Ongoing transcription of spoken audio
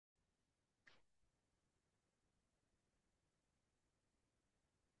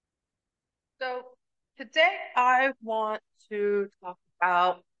So today I want to talk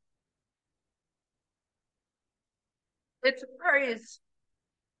about it's a phrase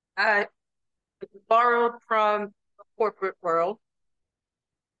I borrowed from the corporate world.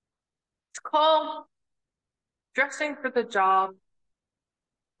 It's called dressing for the job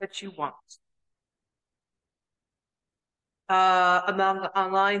that you want. Among the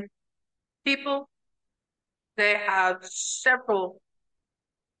online people, they have several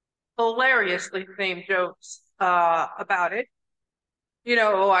hilariously themed jokes about it.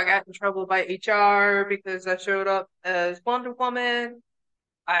 I got in trouble by HR because I showed up as Wonder Woman.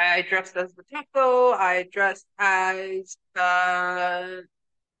 I dressed as Potato. I dressed as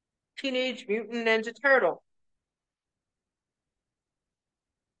Teenage Mutant Ninja Turtle.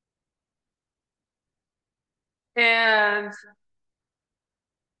 And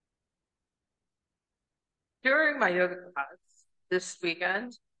during my yoga class this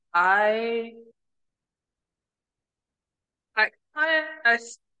weekend, I I kind of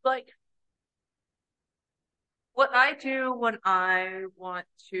like what I do when I want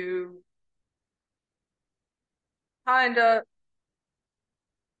to kind of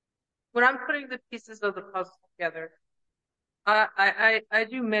when I'm putting the pieces of the puzzle together. I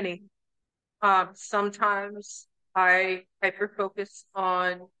do many. Sometimes I hyper focus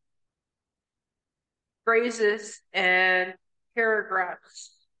on phrases and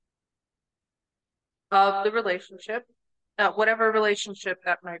paragraphs of the relationship, whatever relationship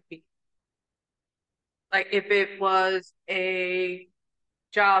that might be. Like if it was a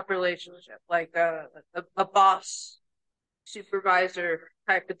job relationship, like a boss supervisor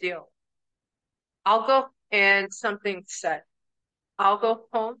type of deal, I'll go and something said. I'll go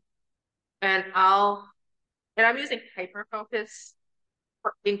home and I'm using hyper focus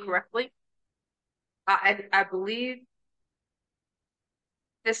incorrectly. I believe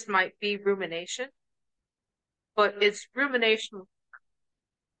this might be rumination, but it's rumination.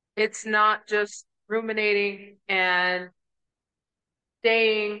 It's not just ruminating and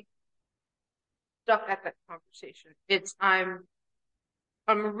staying stuck at that conversation.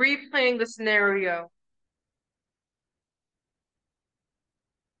 I'm replaying the scenario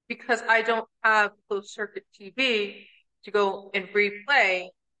because I don't have closed circuit TV to go and replay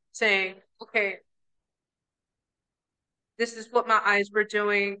saying, okay, this is what my eyes were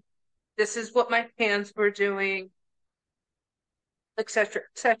doing, this is what my hands were doing, etc.,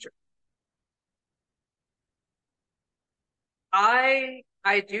 etc. I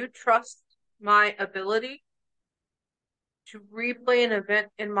do trust my ability to replay an event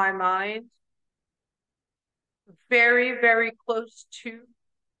in my mind very, very close to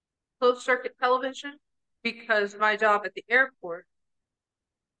closed circuit television because my job at the airport,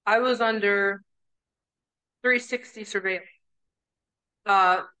 I was under 360 surveillance.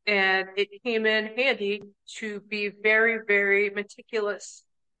 And it came in handy to be very, very meticulous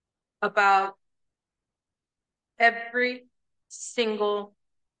about every single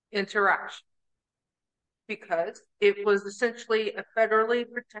interaction because it was essentially a federally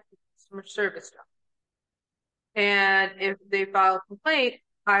protected customer service job. And if they filed a complaint,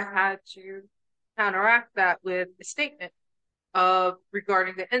 I had to counteract that with a statement of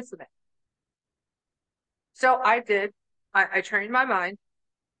regarding the incident. So I did. I trained my mind,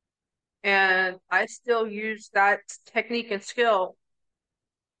 and I still use that technique and skill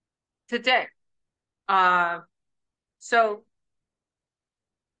today. Um, so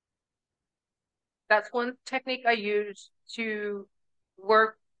that's one technique I use to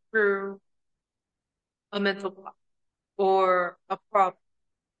work through a mental block or a problem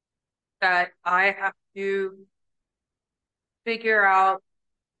that I have to figure out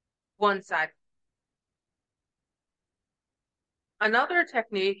one side. Another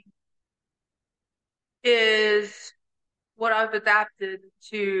technique is what I've adapted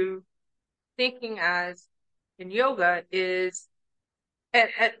to thinking as in yoga is,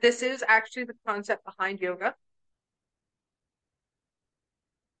 and this is actually the concept behind yoga.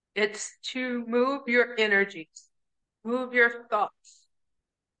 It's to move your energies, move your thoughts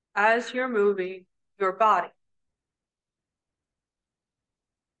as you're moving your body.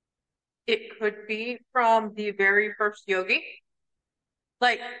 It could be from the very first yogi.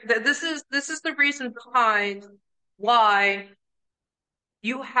 Like this is the reason behind why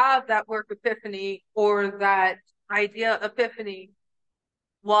you have that work epiphany or that idea epiphany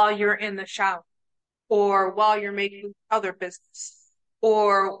while you're in the shower or while you're making other business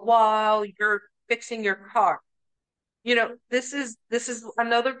or while you're fixing your car. This is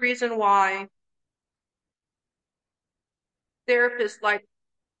another reason why therapists like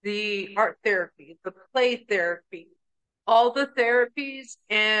the art therapy, the play therapy, all the therapies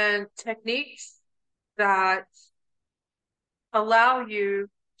and techniques that allow you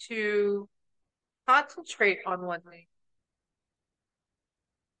to concentrate on one thing,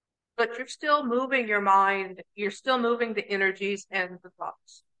 but you're still moving your mind, you're still moving the energies and the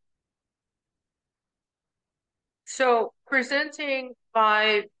thoughts. So, presenting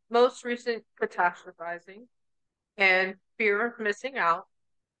my most recent catastrophizing and fear of missing out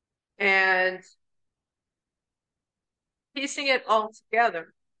and piecing it all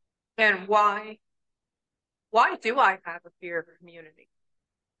together, and why do I have a fear of community?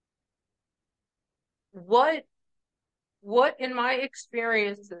 What in my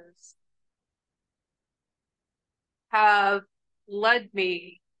experiences have led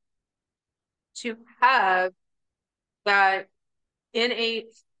me to have that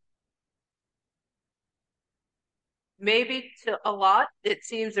innate, maybe to a lot it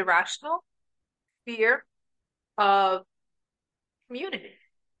seems irrational, fear of community?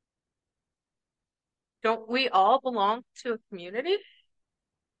 Don't we all belong to a community?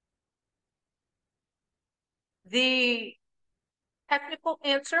 The technical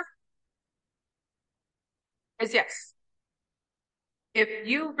answer is yes. If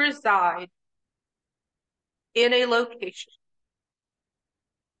you reside in a location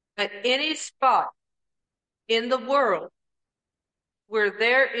at any spot in the world where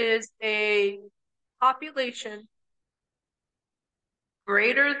there is a population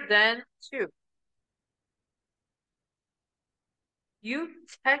greater than 2, you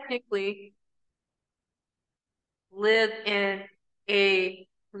technically live in a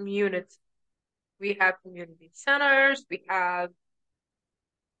community. We have community centers, we have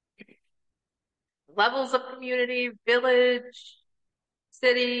levels of community, village,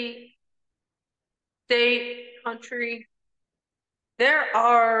 city, state, country. There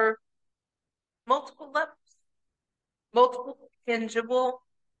are multiple levels, multiple tangible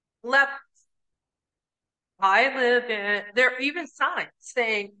levels. I live in, there are even signs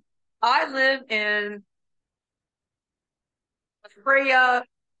saying, I live in Freya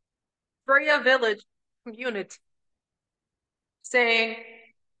Village community, saying,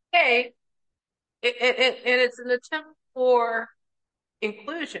 hey, and it's an attempt for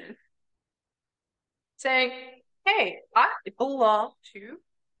inclusion, saying, hey, I belong to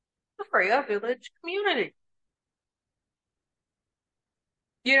the Freya Village community.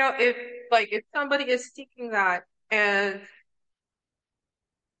 You know, if somebody is seeking that and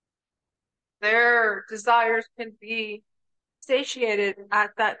their desires can be satiated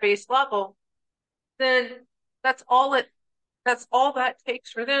at that base level, then that's all that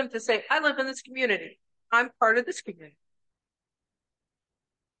takes for them to say, I live in this community. I'm part of this community.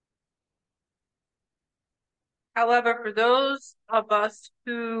 However, for those of us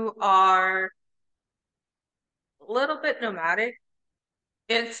who are a little bit nomadic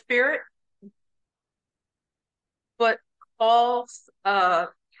in spirit, but all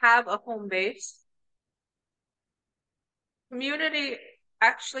have a home base, community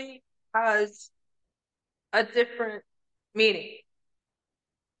actually has a different meaning.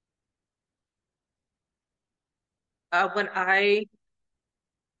 When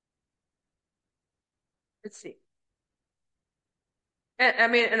let's see. I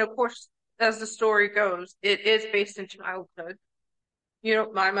mean, and of course, as the story goes, it is based in childhood. You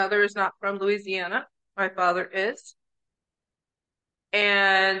know, my mother is not from Louisiana. My father is.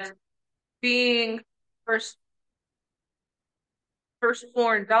 And being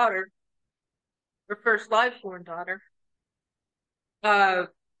firstborn daughter, or first live-born daughter, uh,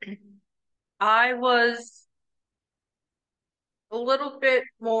 I was a little bit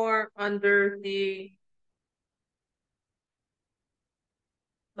more under the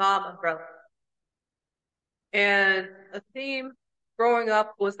mom umbrella. And a theme growing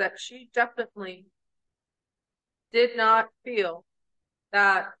up was that she definitely did not feel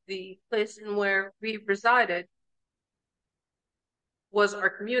that the place in where we resided was our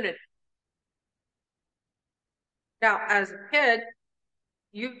community. Now, as a kid,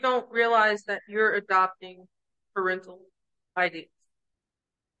 you don't realize that you're adopting parental ideas.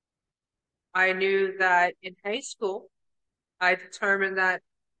 I knew that in high school, I determined that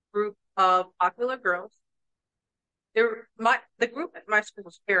group of popular girls, the group at my school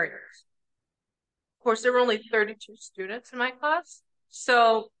was carriers. Of course, there were only 32 students in my class.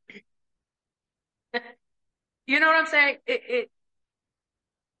 So, you know what I'm saying?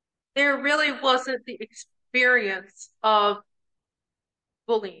 There really wasn't the experience of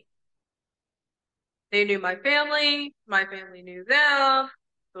bullying. They knew my family knew them,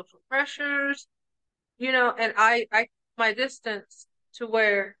 social pressures, you know, and I my distance to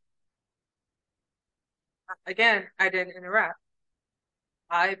where Again, I didn't interact.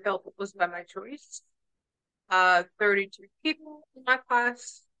 I felt it was by my choice. 32 people in my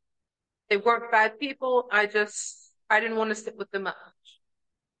class. They weren't bad people. I didn't want to sit with them much.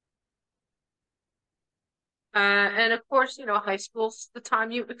 And of course, high school's the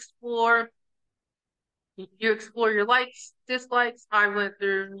time you explore your likes, dislikes. I went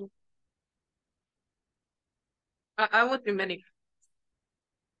through many,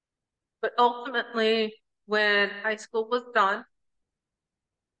 but ultimately, when high school was done,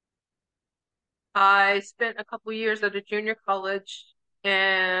 I spent a couple years at a junior college,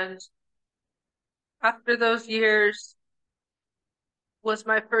 and after those years was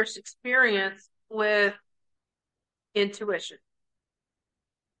my first experience with intuition.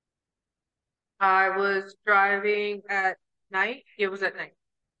 I was driving at night. It was at night.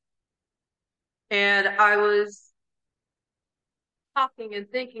 And I was talking and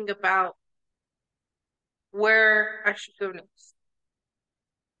thinking about where I should go next.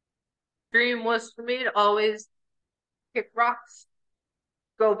 Dream was for me to always kick rocks,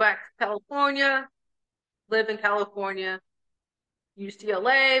 go back to California, live in California,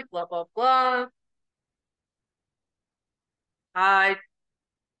 UCLA, blah, blah, blah. I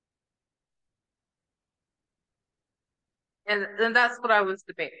and that's what I was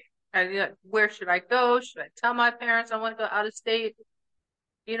debating. Where should I go? Should I tell my parents I want to go out of state?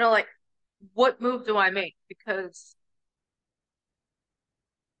 Like what move do I make? Because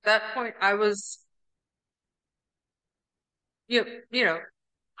at that point I was, you know,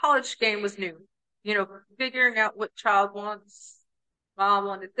 college game was new. Figuring out what child wants. Mom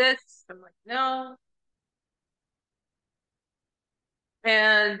wanted this. I'm like, no.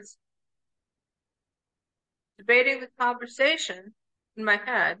 And debating the conversation in my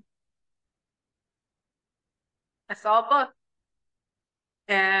head, I saw a book.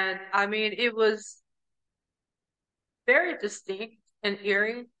 And I mean, it was very distinct and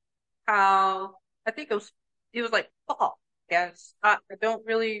eerie how I think it was like fall. Yes. I don't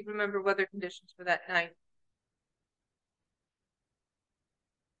really remember weather conditions for that night.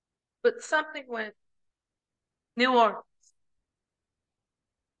 But something went New Orleans.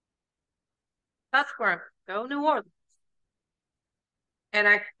 That's where I'm going, New Orleans. And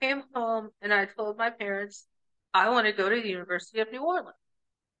I came home and I told my parents I want to go to the University of New Orleans.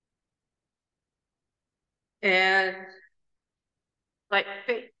 And like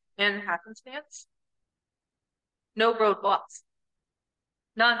fate and happenstance, no roadblocks.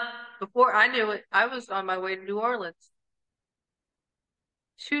 None. Before I knew it, I was on my way to New Orleans.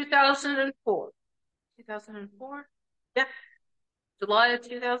 2004. 2004? Yeah, July of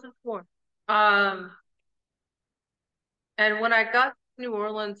 2004. Um, and when I got to New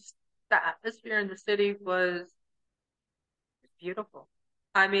Orleans, the atmosphere in the city was beautiful.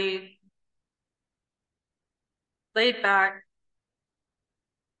 I mean, laid back,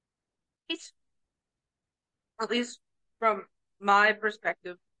 peaceful, at least from my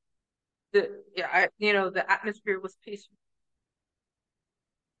perspective. The atmosphere was peaceful.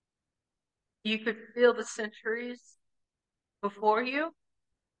 You could feel the centuries before you.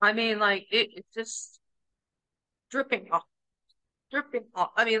 I mean, like it's just dripping off, dripping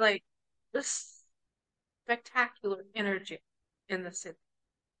off. I mean, like this spectacular energy in the city.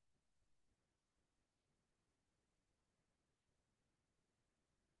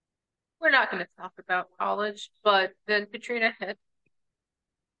 We're not going to talk about college, but then Katrina hit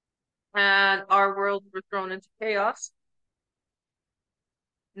and our world was thrown into chaos.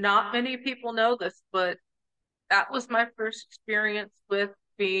 Not many people know this, but that was my first experience with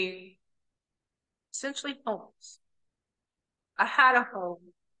being essentially homeless. I had a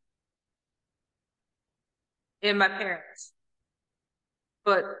home in my parents,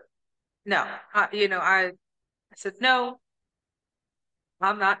 but no, I said, no,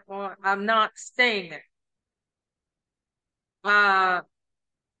 I'm not staying there. Uh,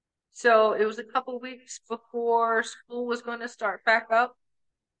 so it was a couple weeks before school was going to start back up.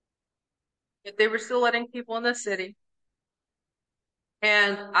 If they were still letting people in the city.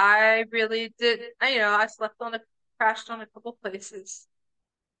 And I really did, I crashed on a couple places.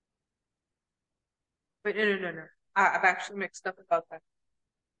 Wait, no, no, no, no. I've actually mixed up about that.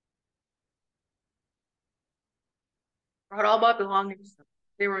 I had all my belongings.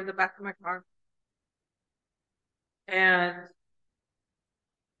 They were in the back of my car. And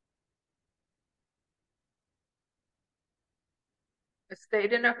I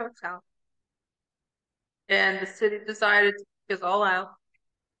stayed in a hotel. And the city decided to kick us all out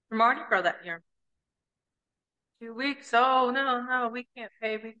for Mardi Gras that year. 2 weeks. Oh, no, no, we can't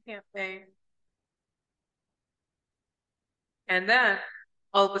pay. We can't pay. And then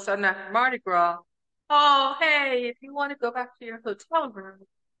all of a sudden after Mardi Gras, oh, hey, if you want to go back to your hotel room,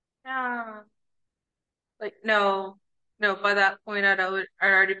 yeah. Like, no, no, by that point, I'd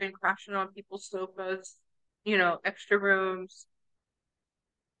already been crashing on people's sofas, extra rooms.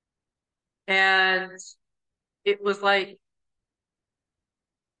 And it was like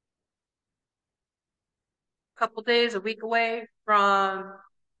a couple days, a week away from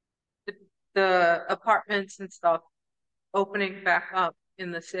the, the apartments and stuff opening back up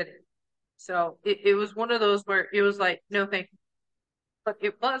in the city. So it was one of those where it was like, no, thank you. But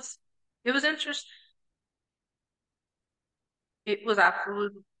it was interesting. It was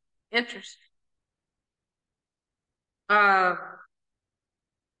absolutely interesting. Um,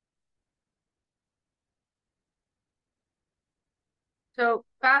 so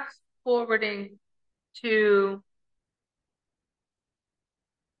fast forwarding to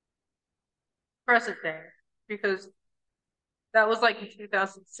present day, because that was like in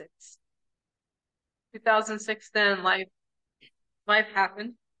 2006. 2006, then life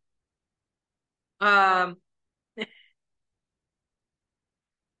happened. Um,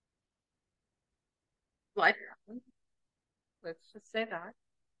 life happened. Let's just say that.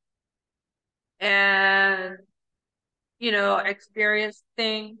 And, experienced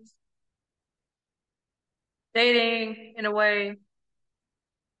things, dating in a way,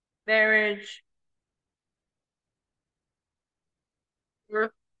 marriage,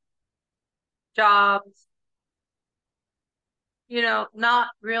 work, jobs, not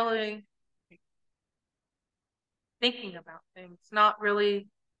really thinking about things, not really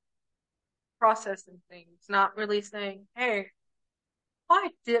processing things, not really saying, hey, why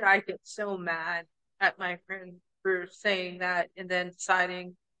did I get so mad at my friend for saying that and then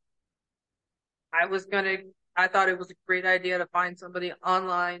deciding I was gonna, I thought it was a great idea to find somebody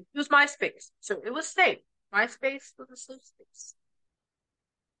online. It was MySpace, so it was safe. MySpace was a safe space.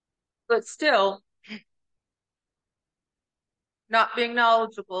 But still, not being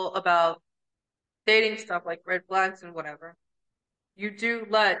knowledgeable about dating stuff like red flags and whatever, you do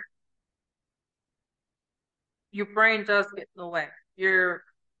let your brain does get in the way. Your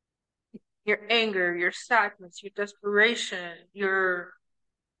anger, your sadness, your desperation, your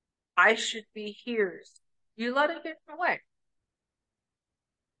I should be here's. You let it get in the way.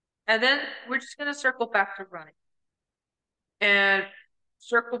 And then we're just gonna circle back to running and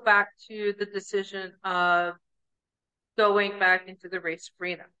circle back to the decision of going back into the race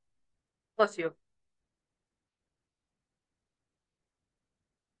arena. Bless you.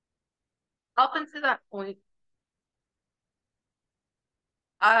 Up until that point,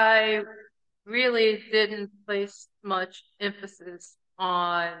 I really didn't place much emphasis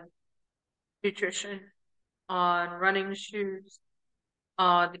on nutrition, on running shoes,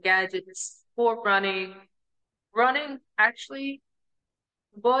 on the gadgets for running. Running actually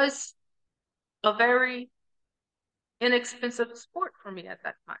was a very inexpensive sport for me at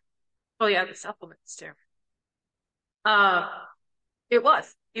that time. Oh yeah, the supplements too. Um, it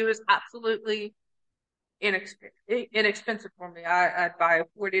was. It was absolutely inexpensive for me. I'd buy a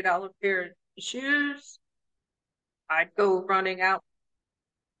 $40 pair of shoes. I'd go running out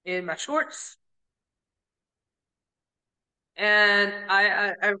in my shorts, and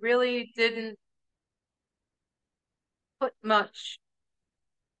I really didn't put much.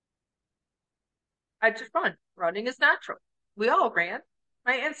 I just run. Running is natural. We all ran.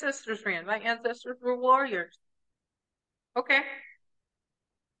 My ancestors ran. My ancestors were warriors. Okay,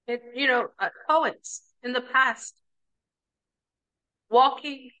 poets in the past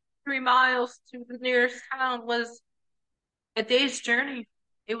walking 3 miles to the nearest town was a day's journey.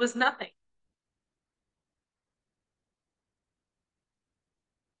 It was nothing.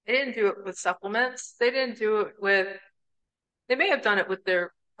 They didn't do it with supplements. They didn't do it with, they may have done it with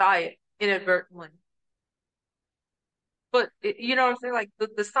their diet inadvertently. But, you know what I'm saying? Like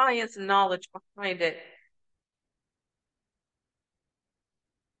the science and knowledge behind it,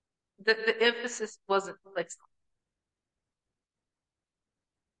 the emphasis wasn't placed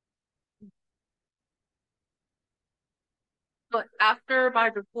on. But after my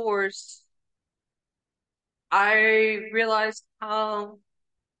divorce, I realized how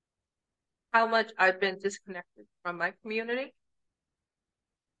much I've been disconnected from my community.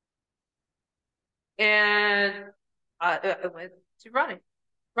 And I went to running.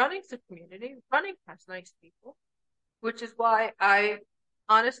 Running's a community. Running has nice people, which is why I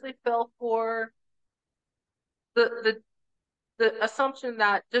honestly fell for the the the assumption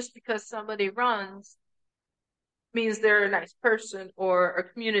that just because somebody runs means they're a nice person or a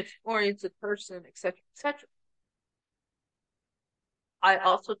community-oriented person, etc., etc. I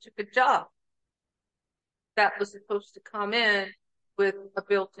also took a job that was supposed to come in with a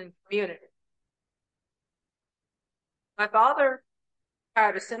built-in community. My father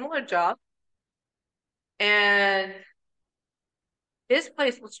had a similar job, and his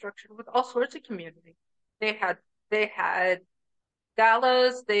place was structured with all sorts of community. They had they had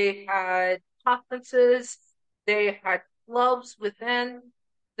galas, they had conferences, they had clubs within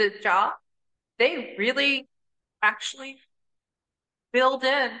the job. They really actually build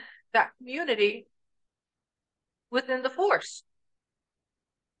in that community within the force.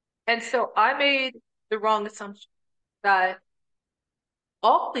 And so I made the wrong assumption that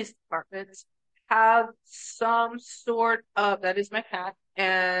all police departments have some sort of, that is my cat,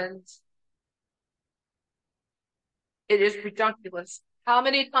 and it is ridiculous. How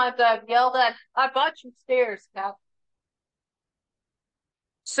many times I've yelled at, I bought you stairs, cat.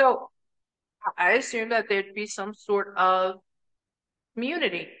 So I assumed that there'd be some sort of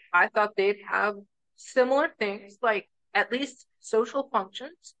community. I thought they'd have similar things, like at least social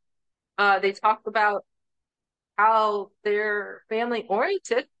functions. They talk about how they're family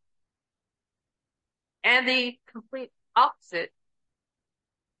oriented, and the complete opposite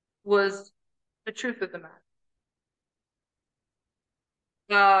was the truth of the matter.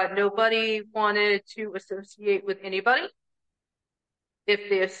 Nobody wanted to associate with anybody. If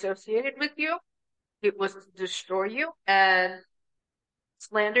they associated with you, it was to destroy you and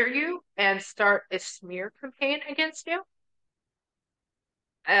slander you and start a smear campaign against you.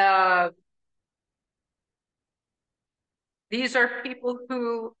 Uh, these are people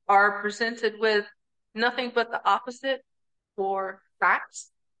who are presented with nothing but the opposite for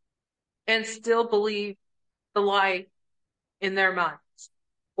facts and still believe the lie in their minds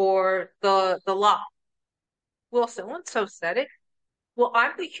or the lie. Well, so and so said it. Well,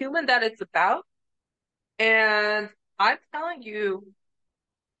 I'm the human that it's about, and I'm telling you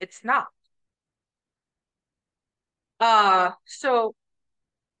it's not. So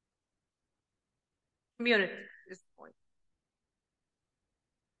community is the point.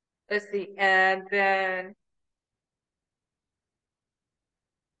 Let's see. And then,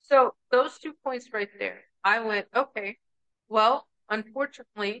 so those 2 points right there, I went, okay, well,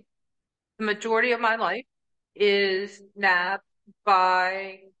 unfortunately, the majority of my life is nabbed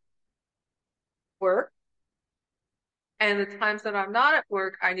by work. And the times that I'm not at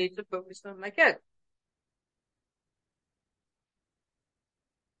work, I need to focus on my kids.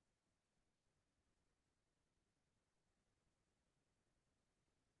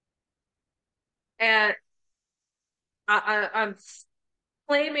 And I'm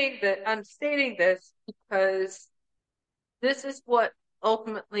claiming that I'm stating this because this is what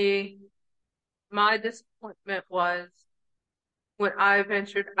ultimately my disappointment was when I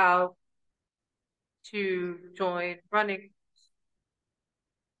ventured out to join running.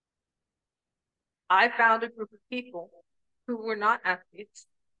 I found a group of people who were not athletes,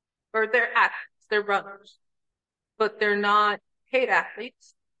 or they're athletes, they're runners, but they're not paid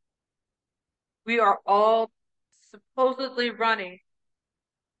athletes. We are all supposedly running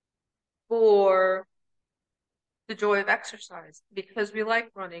for the joy of exercise because we like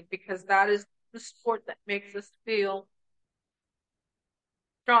running, because that is the sport that makes us feel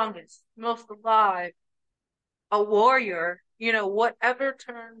strongest, most alive, a warrior, whatever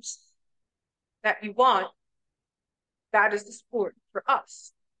terms that you want, that is the sport for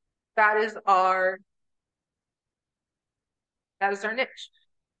us. That is our niche.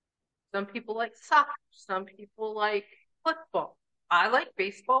 Some people like soccer, some people like football. I like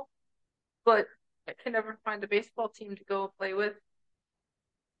baseball, but I can never find a baseball team to go play with.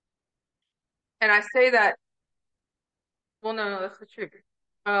 And I say that, well, no, that's the truth.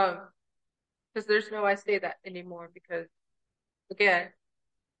 Because there's no I say that anymore because, again,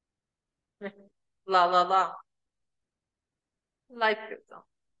 la la la, life goes on.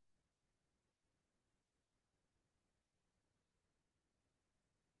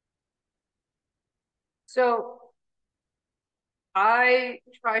 So I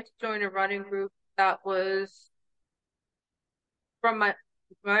tried to join a running group that was from my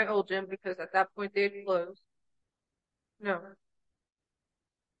old gym because at that point they had closed. No,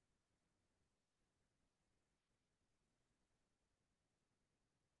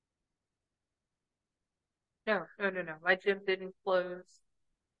 no. My gym didn't close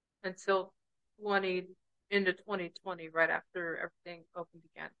until 20 into 2020, right after everything opened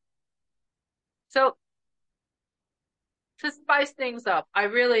again. So to spice things up,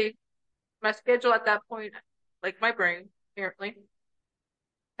 my schedule at that point, like my brain, apparently,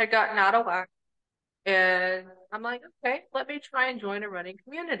 had gotten out of whack. And I'm like, okay, let me try and join a running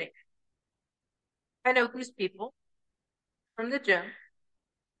community. I know these people from the gym.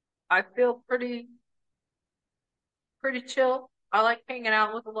 I feel pretty chill. I like hanging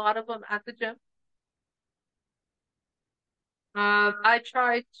out with a lot of them at the gym. I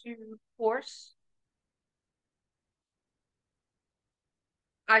tried to force,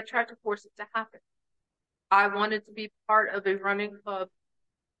 I tried to force it to happen. I wanted to be part of a running club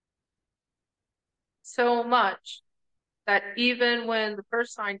so much that even when the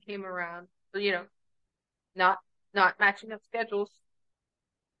first sign came around, not not matching up schedules,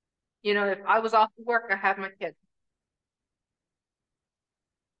 if I was off to work, I had my kids.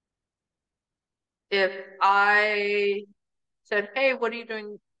 If I said, "Hey, what are you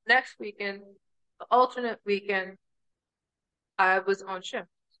doing next weekend?" The alternate weekend, I was on shift,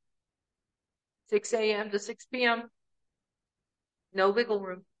 6 a.m. to 6 p.m. No wiggle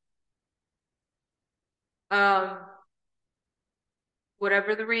room. Um,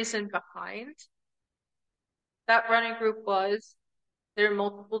 whatever the reason behind that running group was, there are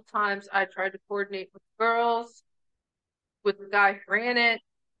multiple times I tried to coordinate with girls, with the guy who ran it.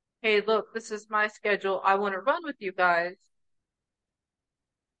 Hey, look, this is my schedule. I want to run with you guys.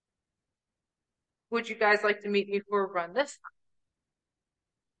 Would you guys like to meet me for a run this time?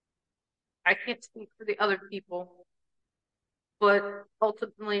 I can't speak for the other people, but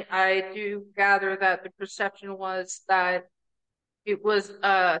ultimately I do gather that the perception was that it was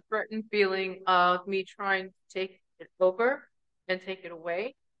a threatened feeling of me trying to take it over and take it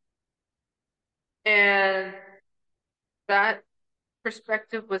away. And that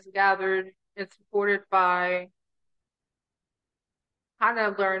perspective was gathered and supported by kind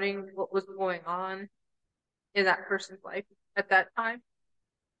of learning what was going on in that person's life at that time.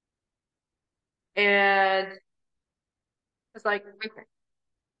 And it's like, okay,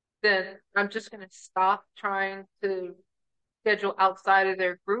 then I'm just going to stop trying to schedule outside of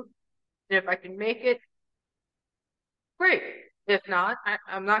their group. And if I can make it, great. If not,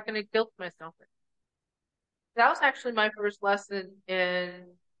 I'm not going to guilt myself. That was actually my first lesson in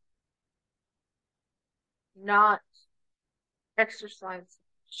not exercise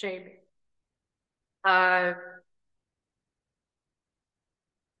shaming. Uh,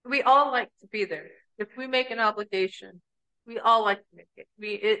 we all like to be there. If we make an obligation, we all like to make it.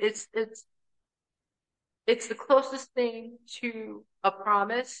 It's the closest thing to a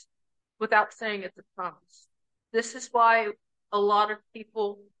promise without saying it's a promise. This is why a lot of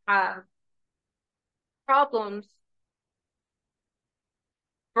people have problems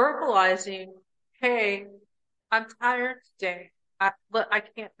verbalizing, hey, I'm tired today, but I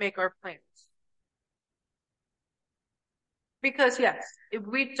can't make our plans. Because yes, if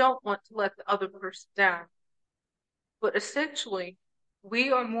we don't want to let the other person down, but essentially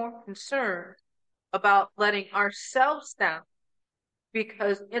we are more concerned about letting ourselves down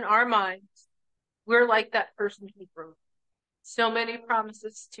because in our minds, we're like that person who broke so many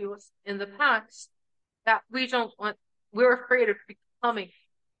promises to us in the past that we're afraid of becoming.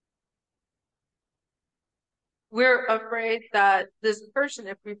 We're afraid that this person,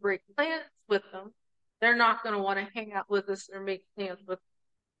 if we break plans with them, they're not going to want to hang out with us or make plans with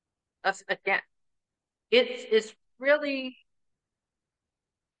us again. It's really,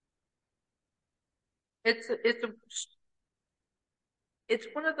 it's it's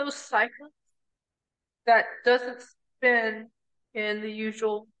one of those cycles that doesn't spin in the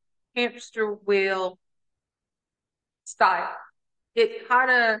usual hamster wheel style. It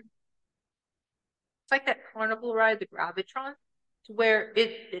kind of, it's like that carnival ride, the Gravitron, to where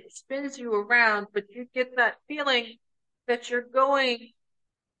it spins you around, but you get that feeling that you're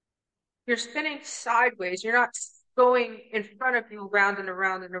spinning sideways. You're not going in front of you round and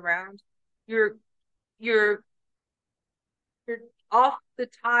around and around. You're you're you're off the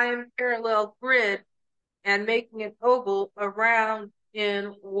time parallel grid and making an oval around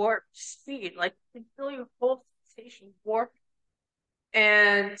in warp speed. Like you can feel your whole sensation warp.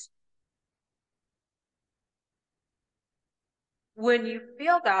 And when you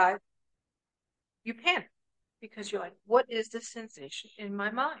feel that, you panic because you're like, what is the sensation in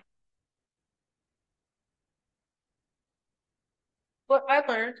my mind? What I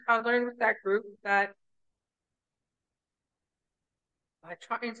learned with that group that by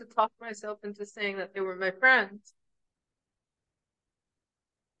trying to talk myself into saying that they were my friends,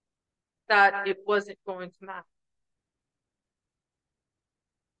 that it wasn't going to matter.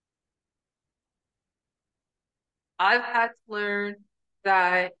 I've had to learn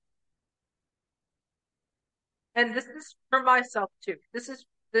that, and this is for myself too. This is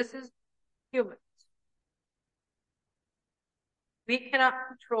humans. We cannot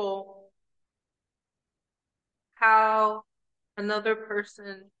control how another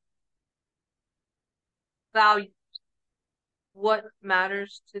person values what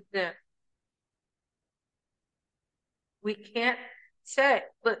matters to them. We can't say,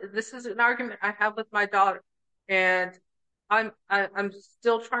 but this is an argument I have with my daughter. And I'm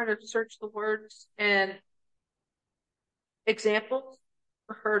still trying to search the words and examples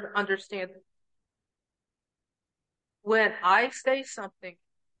for her to understand. When I say something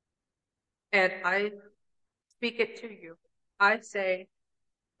and I speak it to you, I say,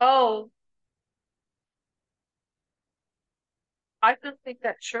 "Oh, I don't think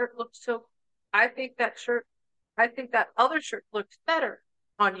that shirt looks so. I think that shirt. I think that other shirt looks better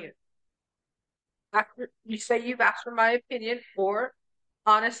on you." After you say you've asked for my opinion, or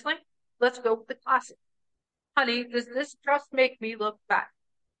honestly, let's go with the classic. Honey, does this dress make me look fat?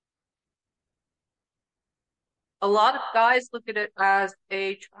 A lot of guys look at it as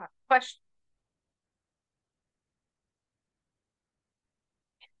a question.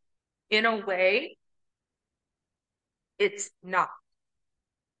 In a way, it's not.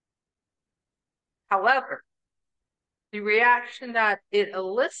 However, the reaction that it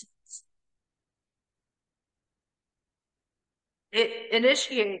elicits, it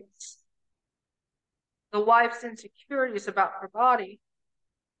initiates the wife's insecurities about her body,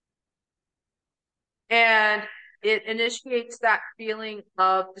 and it initiates that feeling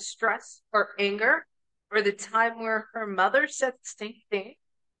of distress or anger, or the time where her mother said the same thing.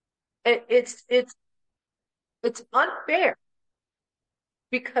 It's unfair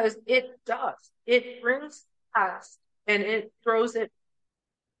because it does. It brings past and it throws it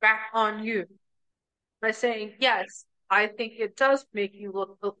back on you by saying, yes, I think it does make you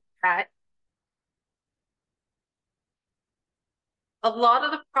look fat. A lot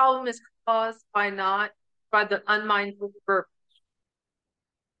of the problem is caused by the unmindful verb.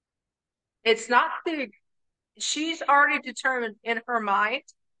 It's not she's already determined in her mind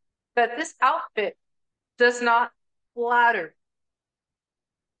that this outfit does not flatter.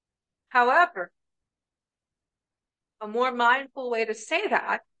 However, a more mindful way to say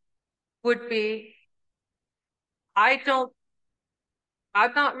that would be, I'm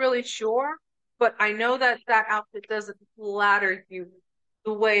not really sure, but I know that that outfit doesn't flatter you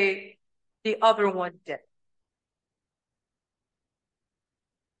the way the other one did.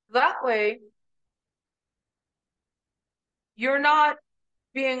 That way, you're not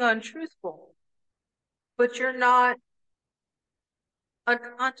being untruthful, but you're not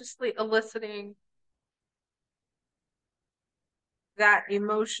unconsciously eliciting that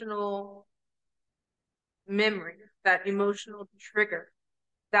emotional memory, that emotional trigger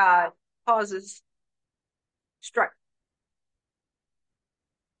that causes strife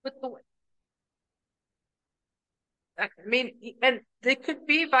with the way. I mean, and it could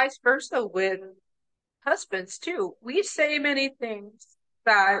be vice versa with husbands too. We say many things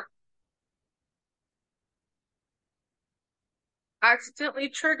that accidentally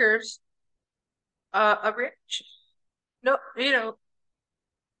triggers a reaction. No,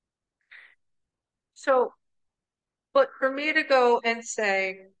 so, but for me to go and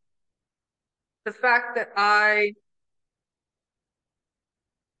say the fact that I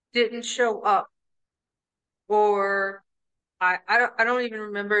didn't show up, or I don't even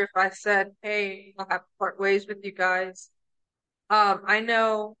remember if I said, "Hey, I'll have to part ways with you guys." I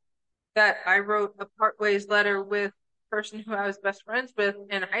know that I wrote a part ways letter with the person who I was best friends with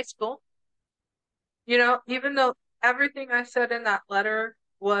in high school. Even though everything I said in that letter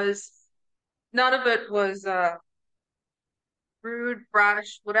was, none of it was rude,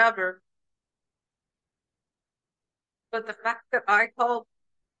 brash, whatever. But the fact that I called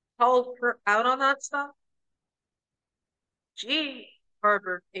her out on that stuff, she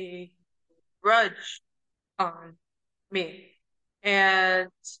harbored a grudge on me. And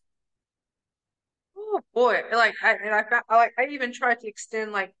oh boy, I even tried to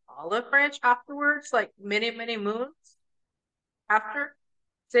extend like olive branch afterwards, like many, many moons after.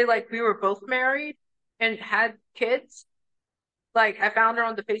 Say like we were both married and had kids. Like I found her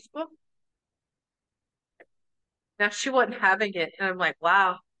on the Facebook. Now she wasn't having it, and I'm like,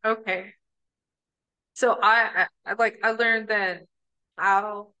 wow, okay. So I learned then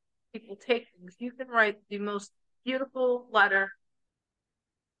how people take things. You can write the most beautiful letter,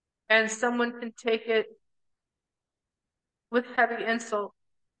 and someone can take it with heavy insult,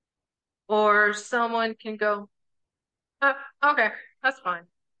 or someone can go, oh, okay, that's fine,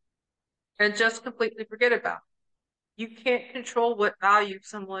 and just completely forget about it. You can't control what value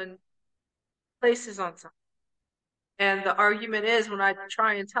someone places on something. And the argument is when I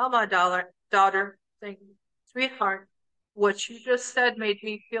try and tell my daughter, saying, sweetheart, what you just said made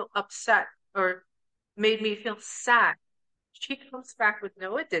me feel upset or made me feel sad. She comes back with,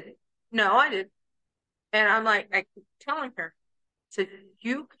 no, it didn't. No, I didn't. And I'm like, I keep telling her, so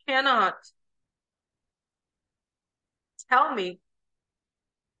you cannot tell me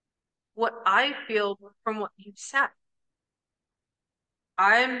what I feel from what you said.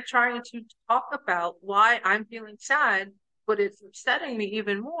 I'm trying to talk about why I'm feeling sad, but it's upsetting me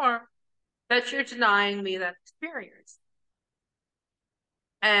even more that you're denying me that experience.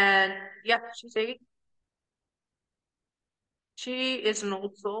 And yeah, she's 8. She is an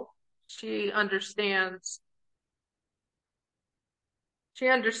old soul. She understands. She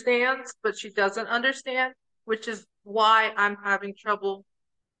understands, but she doesn't understand, which is why I'm having trouble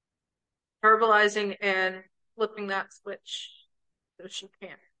verbalizing and flipping that switch so she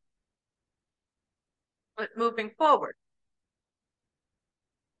can. But moving forward,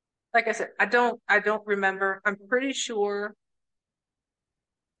 like I said, I don't remember. I'm pretty sure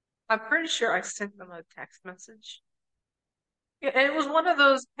I sent them a text message. Yeah, and it was one of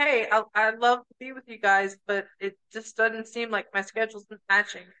those, hey, I'd love to be with you guys, but it just doesn't seem like my schedule's been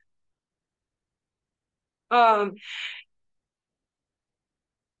matching. Um,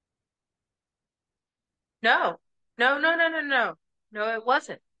 no, no, no, no, no, no, no, it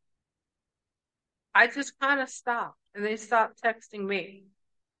wasn't. I just kind of stopped, and they stopped texting me,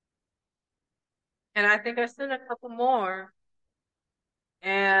 and I think I sent a couple more,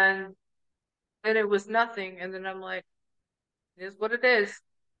 and then it was nothing, and then I'm like, it is what it is.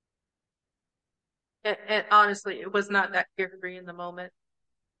 And honestly, it was not that carefree in the moment.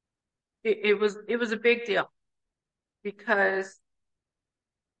 It was a big deal because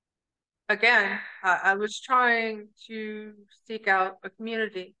again, I was trying to seek out a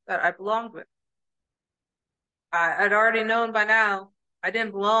community that I belonged with. I'd already known by now I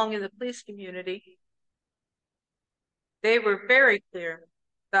didn't belong in the police community. They were very clear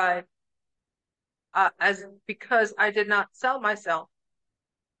that as because I did not sell myself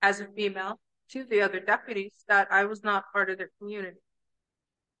as a female to the other deputies, that I was not part of their community.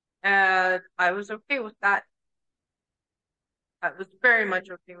 And I was okay with that. I was very much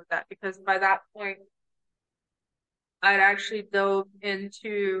okay with that because by that point, I'd actually dove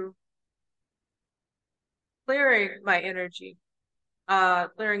into clearing my energy,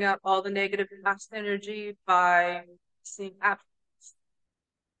 clearing out all the negative past energy by seeing absence.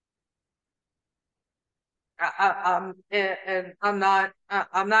 And I'm not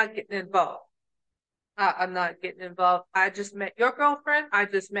getting involved. I'm not getting involved. I just met your girlfriend. I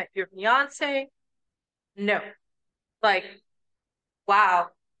just met your fiance. No, like, wow,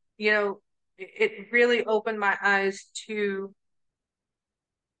 it really opened my eyes to,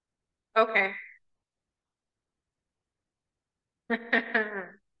 okay.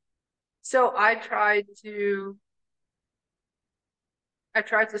 So I tried to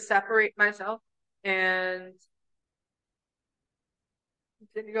separate myself and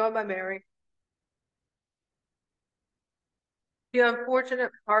continue on my marriage. The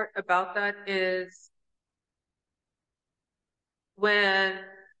unfortunate part about that is when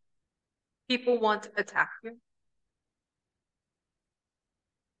people want to attack you,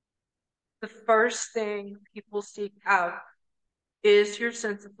 the first thing people seek out is your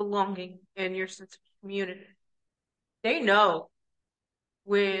sense of belonging and your sense of community. They know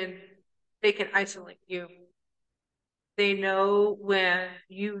when they can isolate you. They know when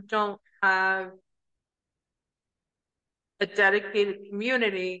you don't have a dedicated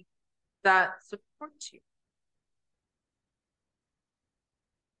community that supports you.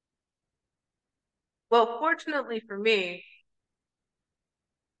 Well, fortunately for me,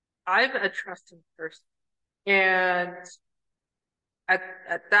 I'm a trusting person. And at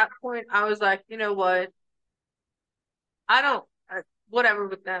that point, I was like, you know what? I don't, whatever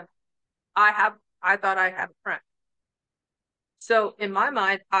with them. I thought I had a friend. So in my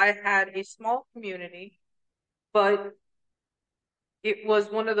mind, I had a small community, but it was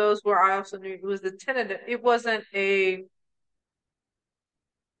one of those where I also knew it was a tentative. It wasn't a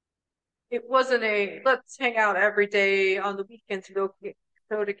let's hang out every day on the weekend to go get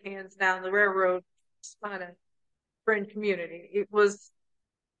soda cans down the railroad kind of friend community. It was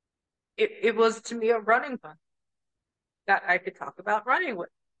to me a running fun that I could talk about running with.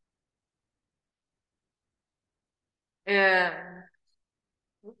 And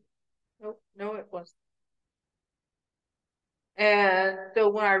no, no, it wasn't. And so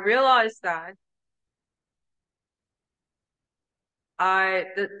when I realized that,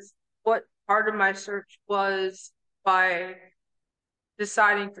 that's what part of my search was by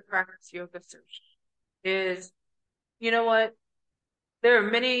deciding to practice yoga search is, you know what? There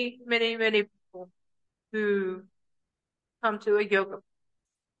are many, many, many people who come to a yoga,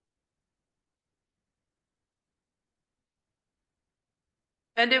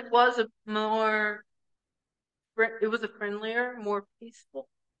 and it was a friendlier, more peaceful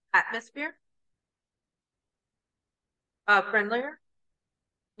atmosphere, friendlier,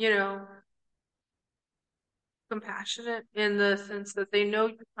 you know, compassionate in the sense that they know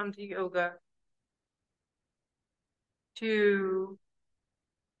you come to yoga to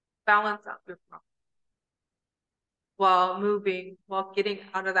balance out your problems while moving, while getting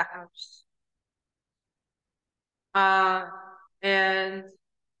out of the house. Uh, and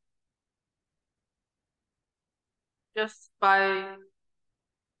just by,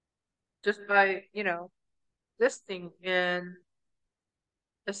 existing in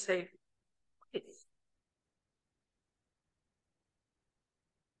a safe place.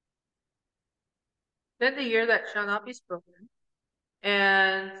 Then the year that shall not be spoken.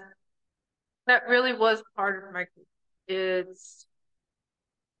 And that really was part of my grief. It's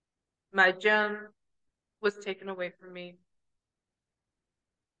my gym was taken away from me.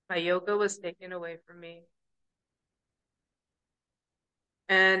 My yoga was taken away from me.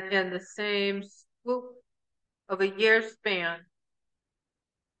 And in the same swoop of a year span,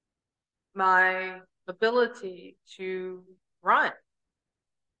 my ability to run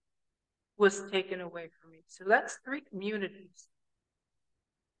was taken away from me. So that's 3 communities.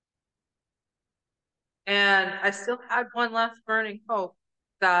 And I still had one last burning hope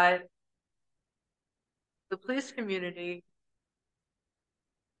that the police community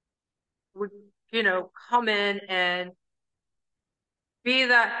would, come in and be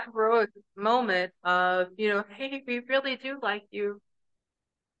that heroic moment of, hey, we really do like you.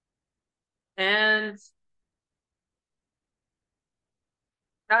 And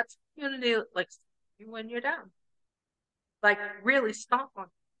that's community like when you're down. Like really stomp on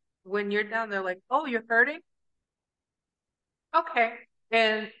you. When you're down, they're like, oh, you're hurting? Okay.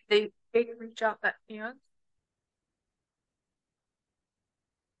 And they reach out that hand.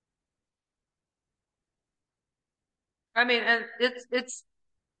 I mean, and it's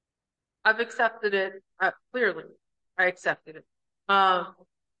I've accepted it. Clearly, I accepted it.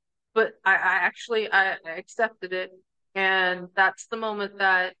 But I accepted it, and that's the moment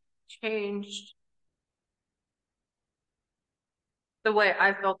that changed the way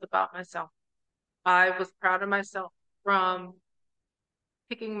I felt about myself. I was proud of myself from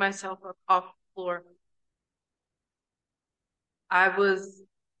picking myself up off the floor. I was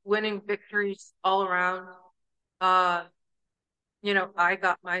winning victories all around. Uh, I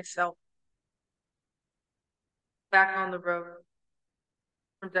got myself back on the road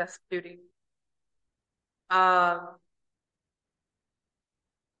from desk duty. Um,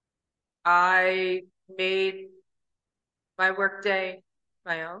 I made my workday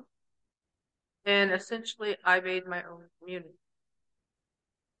my own, and essentially I made my own community.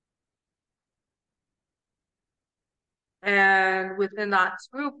 And within that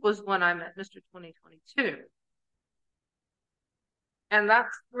group was when I met Mr. 2022. And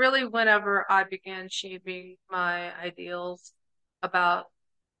that's really whenever I began shaping my ideals about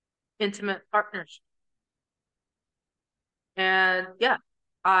intimate partnership. And yeah,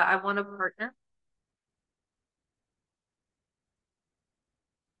 I want a partner.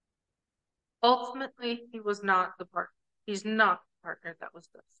 Ultimately, he was not the partner. He's not the partner that was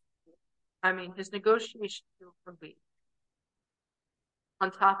this. I mean, his negotiation skills were weak.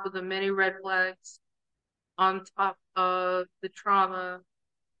 On top of the many red flags, on top of the trauma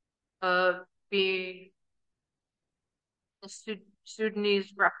of being a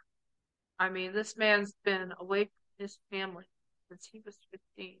Sudanese refugee. I mean, this man's been away from his family since he was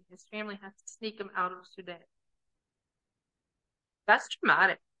 15. His family had to sneak him out of Sudan. That's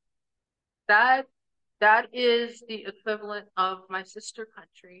traumatic. That is the equivalent of my sister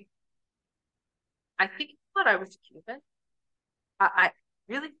country. I think he thought I was Cuban. I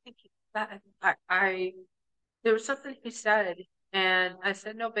really think that there was something he said, and I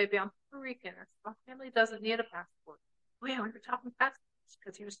said, "No, baby, I'm Puerto Rican. My family doesn't need a passport." Oh yeah, we were talking passports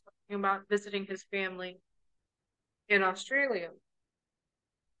because he was talking about visiting his family in Australia,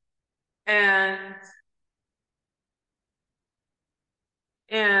 and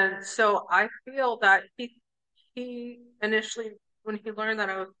so I feel that he initially, when he learned that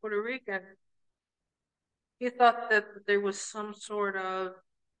I was Puerto Rican, he thought that there was some sort of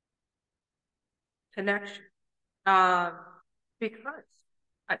connection. Um, because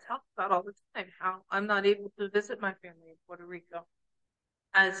I talk about all the time how I'm not able to visit my family in Puerto Rico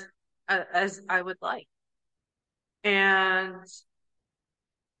as as I would like, and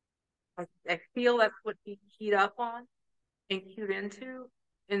I feel that's what he keyed up on and cued into,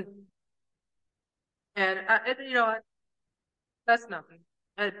 and that's nothing.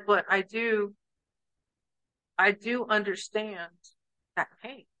 But I do understand that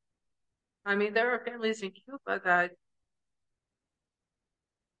pain. I mean, there are families in Cuba that,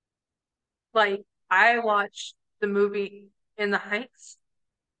 like, I watched the movie In the Heights,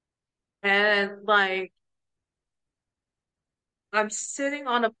 and like I'm sitting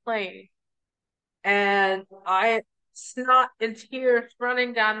on a plane and I snot and tears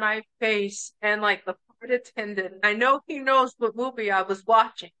running down my face and like the flight attendant. I know he knows what movie I was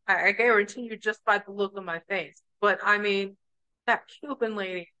watching. I guarantee you just by the look on my face. But I mean, that Cuban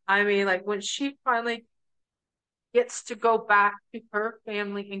lady, I mean, like when she finally gets to go back to her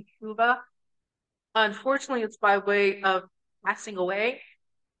family in Cuba, unfortunately, it's by way of passing away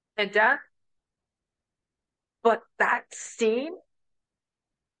and death. But that scene,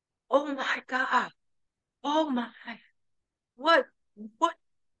 oh my God, oh my, what, what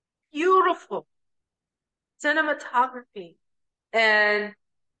beautiful cinematography and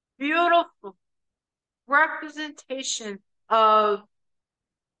beautiful representation of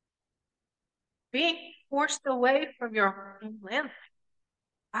being forced away from your homeland.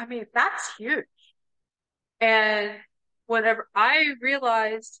 I mean, that's huge. And whenever I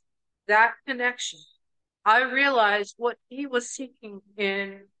realized that connection, I realized what he was seeking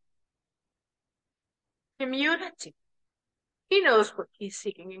in community. He knows what he's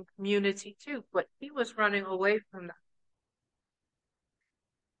seeking in community too, but he was running away from that.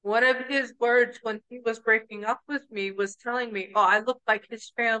 One of his words when he was breaking up with me was telling me, oh, I look like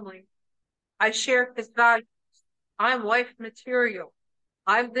his family. I share his values. I'm wife material.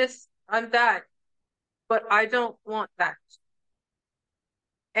 I'm this, I'm that, but I don't want that.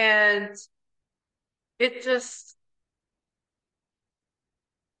 And it just,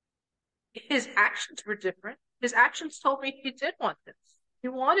 his actions were different. His actions told me he did want this. He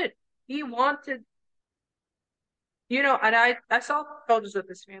wanted, and I saw photos of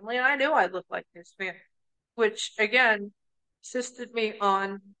his family and I knew I looked like his family, which again, assisted me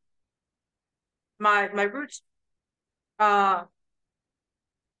on my roots. Uh,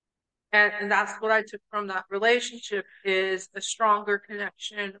 and that's what I took from that relationship is a stronger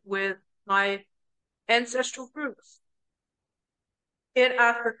connection with my ancestral roots in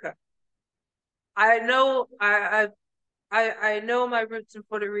Africa. I know I know my roots in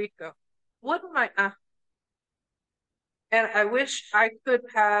Puerto Rico. What am I African? And I wish I could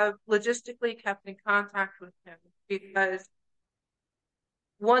have logistically kept in contact with him because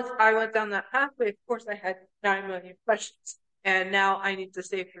once I went down that pathway, of course I had 9 million questions. And now I need to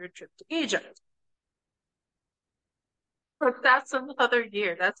save for a trip to Egypt. But that's another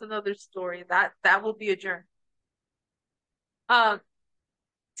year. That's another story. That will be a journey. Um,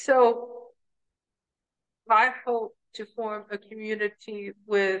 so I hope to form a community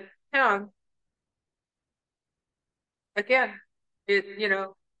with him. Again,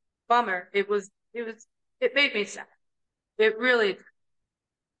 bummer. It made me sad. It really did.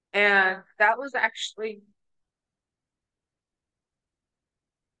 And that was actually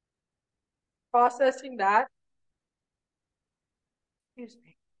processing that, excuse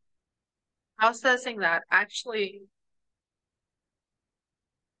me, processing that actually,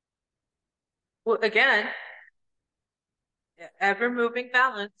 well, again, ever moving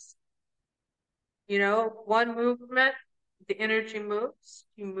balance. One movement, the energy moves,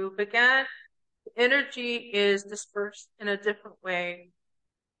 you move again. The energy is dispersed in a different way.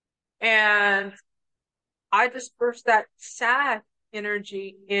 And I dispersed that sad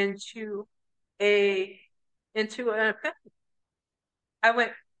energy into an epiphany. I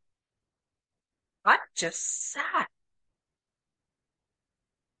went, I'm just sad.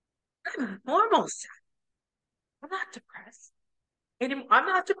 I'm normal sad. I'm not depressed anymore. I'm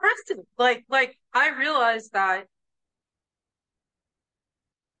not depressed anymore. Like I realized that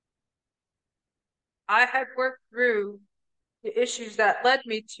I had worked through the issues that led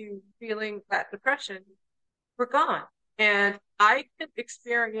me to feeling that depression were gone. And I could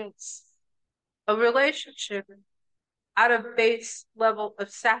experience a relationship at a base level of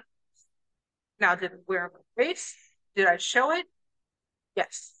sadness. Now, did it wear on my face? Did I show it?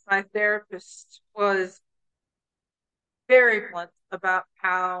 Yes. My therapist was very blunt about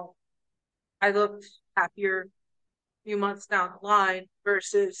how I looked happier a few months down the line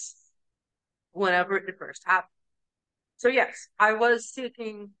versus whenever it first happened. So yes, I was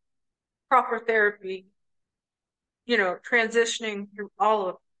seeking proper therapy, transitioning through all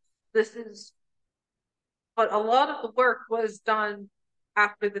of this but a lot of the work was done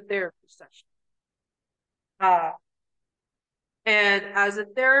after the therapy session. Uh, and as a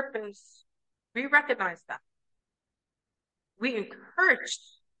therapist, we recognize that. We encourage,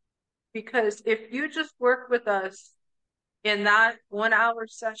 because if you just work with us in that 1 hour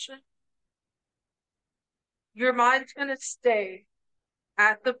session, your mind's going to stay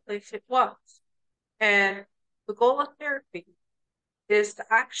at the place it was. And the goal of therapy is to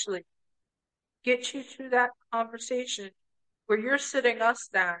actually get you to that conversation where you're sitting us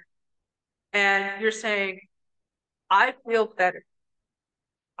down and you're saying, I feel better.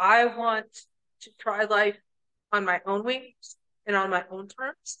 I want to try life on my own wings and on my own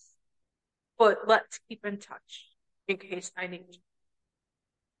terms, but let's keep in touch in case I need you.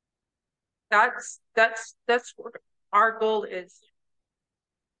 That's what our goal is,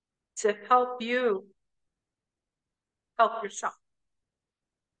 to help you help yourself.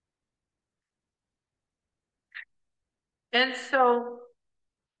 And so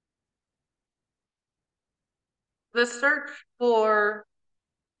the search for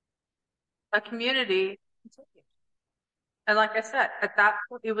a community continued. And like I said, at that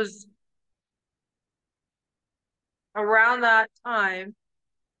point, it was around that time,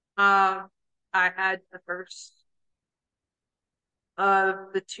 I had the first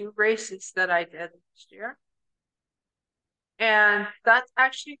of the two races that I did last year. And that's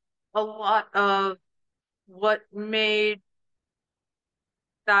actually a lot of what made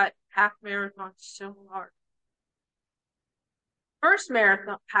that half marathon so hard. First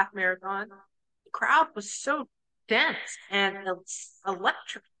marathon, half marathon, the crowd was so dense and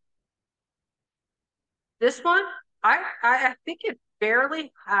electric. This one, I think it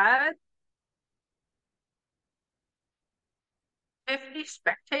barely had 50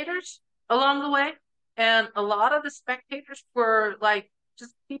 spectators along the way. And a lot of the spectators were like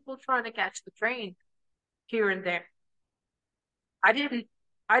just people trying to catch the train here and there. I didn't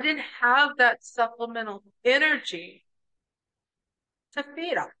I didn't have that supplemental energy to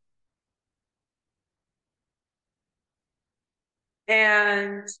feed on.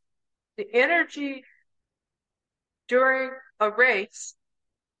 And the energy during a race,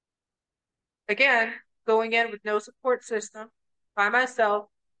 again, going in with no support system by myself,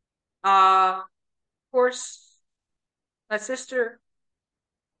 of course, my sister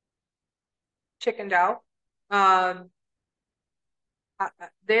chickened out.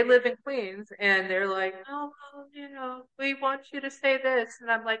 They live in Queens and they're like, oh, well, we want you to say this. And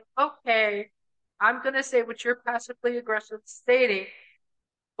I'm like, okay, I'm going to say what you're passively aggressive stating.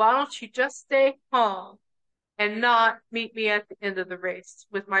 Why don't you just stay home and not meet me at the end of the race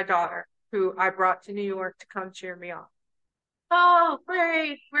with my daughter, who I brought to New York to come cheer me on? Oh,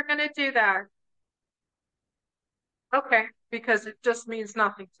 great. We're going to do that. Okay, because it just means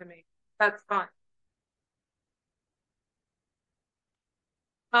nothing to me. That's fine.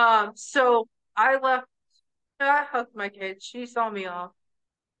 So I left, I hugged my kid. She saw me off.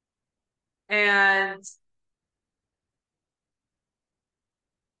 And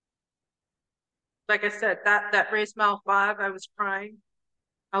like I said, that race mile 5, I was crying.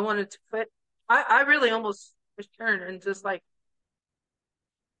 I wanted to quit. I really almost turned and just like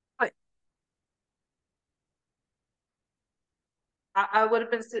quit. I would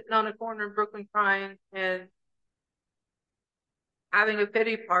have been sitting on a corner in Brooklyn crying and having a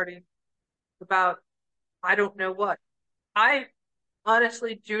pity party about I don't know what. I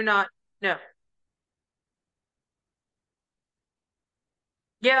honestly do not know.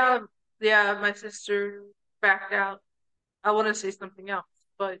 Yeah, yeah, my sister backed out. I want to say something else,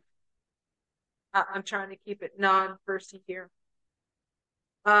 but I'm trying to keep it non-Percy here.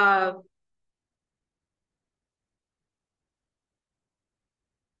 Um,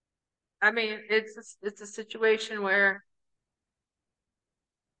 I mean, it's a situation where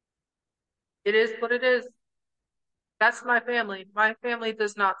it is what it is. That's my family. My family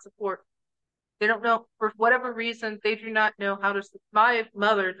does not support. They don't know, for whatever reason, they do not know how to. My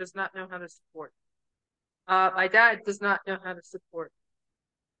mother does not know how to support. My dad does not know how to support.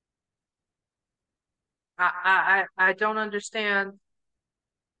 I don't understand.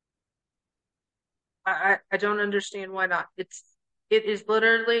 I don't understand why not. It is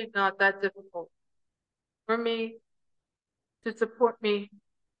literally not that difficult for me to support me.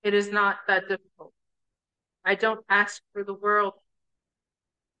 It is not that difficult. I don't ask for the world.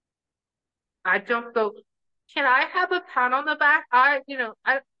 I don't go, can I have a pat on the back? I'm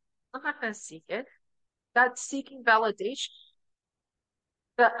not going to seek it. That's seeking validation.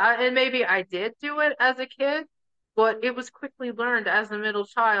 And maybe I did do it as a kid, but it was quickly learned as a middle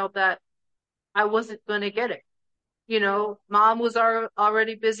child that I wasn't going to get it. Mom was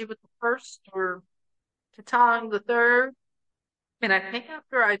already busy with the first or Katang the third. And I think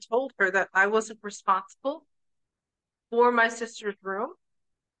after I told her that I wasn't responsible for my sister's room,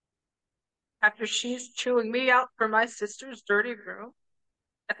 after she's chewing me out for my sister's dirty room,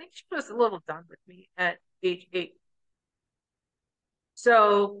 I think she was a little done with me at age 8.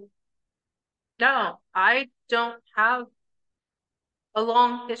 So, no, I don't have a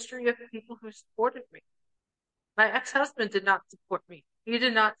long history of people who supported me. My ex-husband did not support me. He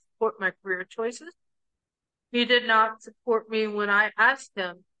did not support my career choices. He did not support me when I asked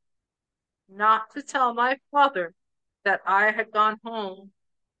him not to tell my father that I had gone home,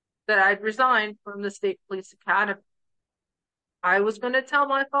 that I'd resigned from the State Police Academy. I was going to tell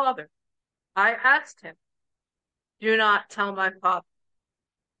my father. I asked him, do not tell my father.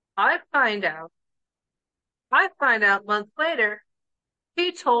 I find out. I find out months later,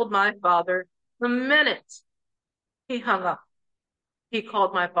 he told my father the minute he hung up. He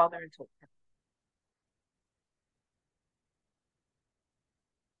called my father and told him.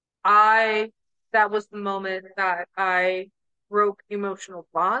 That was the moment that I broke emotional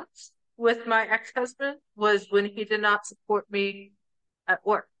bonds with my ex-husband, was when he did not support me at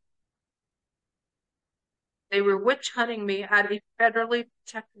work. They were witch hunting me at a federally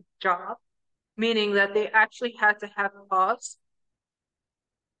protected job, meaning that they actually had to have cause.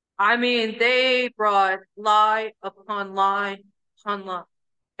 I mean, they brought lie upon lie upon lie.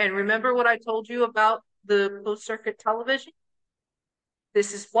 And remember what I told you about the closed circuit television?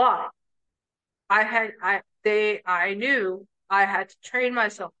 This is why I knew I had to train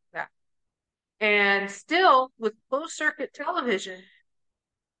myself for that. And still, with closed circuit television,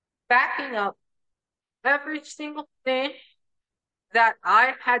 backing up every single thing that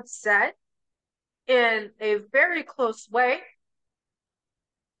I had said in a very close way,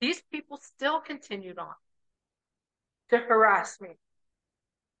 these people still continued on to harass me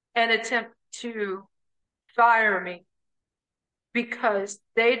and attempt to fire me because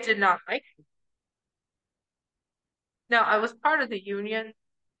they did not like me. Now, I was part of the union,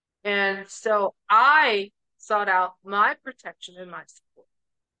 and so I sought out my protection and my support.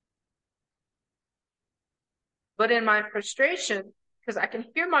 But in my frustration, because I can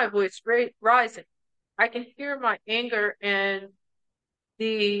hear my voice rising, I can hear my anger and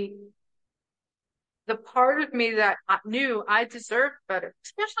the part of me that I knew I deserved better,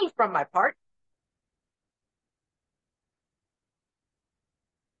 especially from my partner.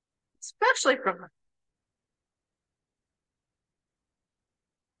 Especially from my,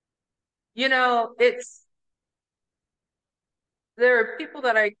 there are people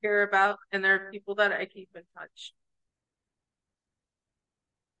that I care about and there are people that I keep in touch.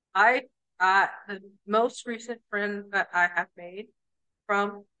 The most recent friend that I have made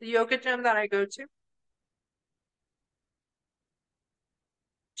from the yoga gym that I go to,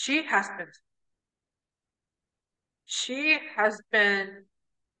 she has been,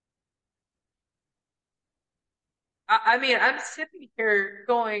 I mean, I'm sitting here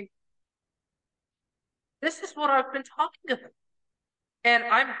going, this is what I've been talking about. And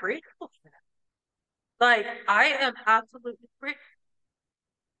I'm grateful for that. Like, I am absolutely grateful.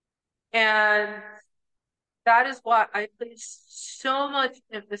 And that is why I place so much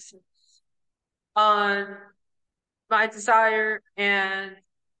emphasis on my desire and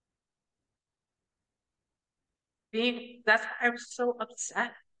that's why I was so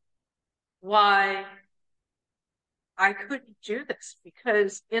upset why I couldn't do this,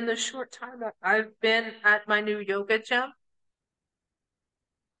 because in the short time that I've been at my new yoga gym,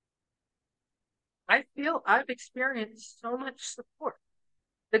 I feel I've experienced so much support.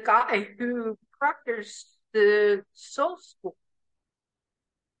 The guy who proctors the Soul School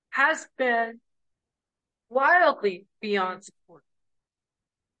has been wildly beyond support.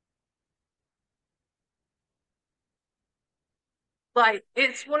 Like,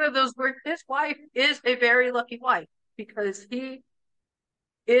 it's one of those where his wife is a very lucky wife because he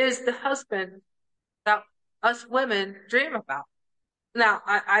is the husband that us women dream about. Now,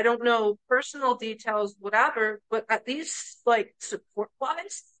 I don't know personal details, whatever, but at least, like,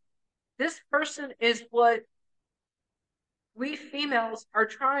 support-wise, this person is what we females are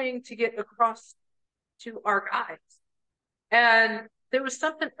trying to get across to our guys. And there was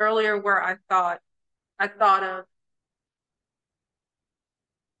something earlier where I thought of,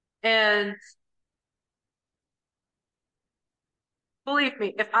 and believe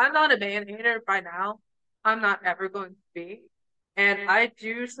me, if I'm not a man hater by now, I'm not ever going to be. And I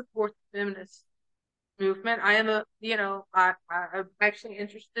do support the feminist movement. I am I'm actually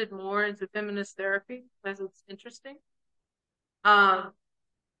interested more into feminist therapy because it's interesting. But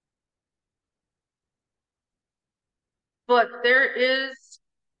there is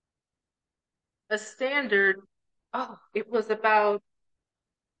a standard. Oh, it was about.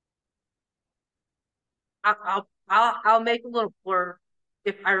 I'll make a little blur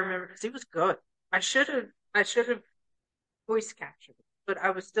if I remember because it was good. I should have voice captured it, but I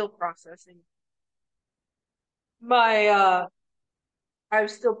was still processing my I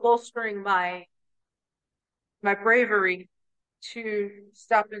was still bolstering my bravery to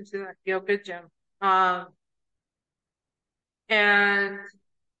step into that yoga gym. And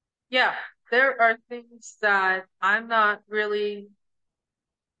yeah, there are things that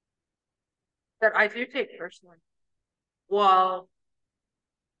that I do take personally. while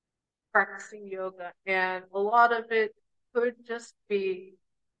practicing yoga. And a lot of it could just be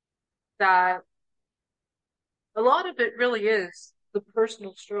that a lot of it really is the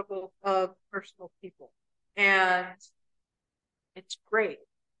personal struggle of personal people. And it's great.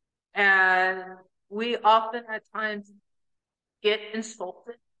 And we often at times get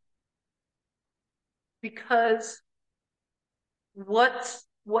insulted because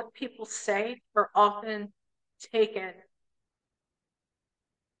what people say are often taken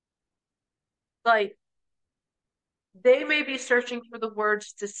like they may be searching for the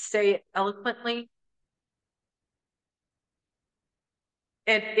words to say it eloquently,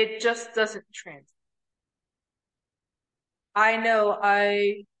 and it just doesn't translate. I know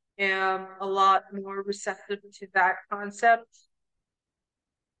I am a lot more receptive to that concept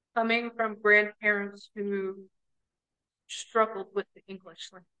coming from grandparents who struggled with the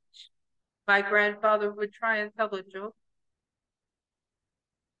English language. My grandfather would try and tell a joke,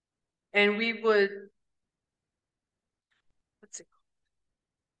 and we would, what's it called?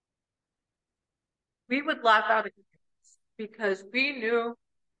 We would laugh out at it because we knew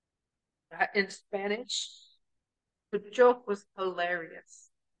that in Spanish, the joke was hilarious.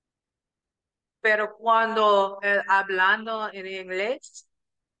 Pero cuando hablando en inglés,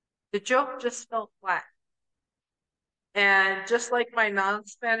 the joke just fell flat. And just like my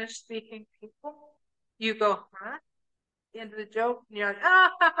non-Spanish speaking people, you go, huh? Into the joke, and you're like,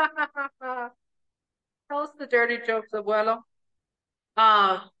 tell us the dirty jokes, abuelo.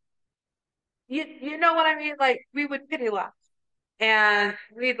 Um, you know what I mean? Like we would pity laugh, and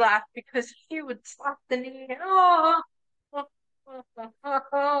we'd laugh because he would slap the knee, and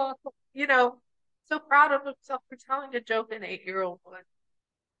you know, so proud of himself for telling a joke an 8-year-old would.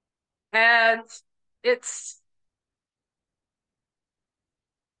 And it's,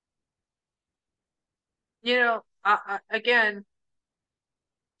 again,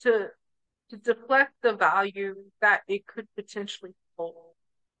 to deflect the value that it could potentially hold.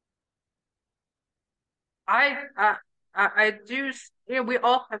 I do, we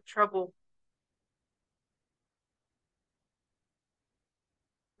all have trouble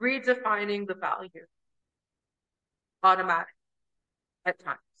redefining the value automatic at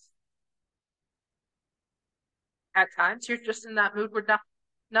times. At times, you're just in that mood where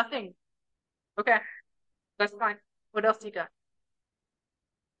nothing. Okay, that's fine. What else you got?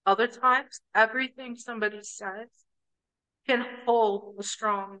 Other times, everything somebody says can hold a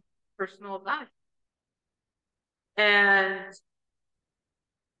strong personal value. And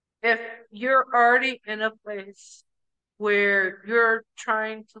if you're already in a place where you're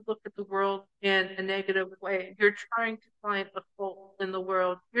trying to look at the world in a negative way, you're trying to find a fault in the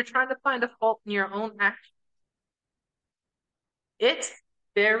world, you're trying to find a fault in your own actions, it's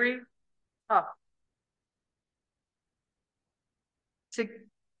very tough to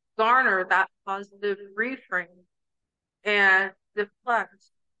garner that positive reframe and deflect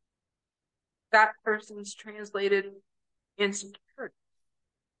that person's translated insecurity.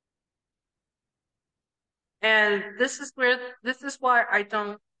 And this is why I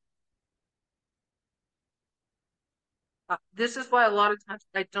don't, this is why a lot of times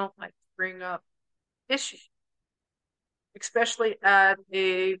I don't like to bring up issues, especially at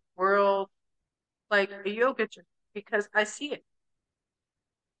a world like a yoga gym, because I see it.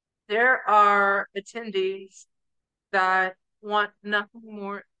 There are attendees that want nothing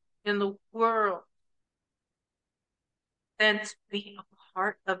more in the world than to be a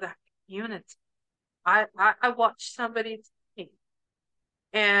part of that community. I watched somebody today,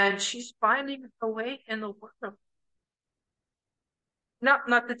 and she's finding her way in the world. Not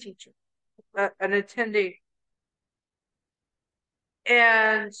the teacher, an attendee.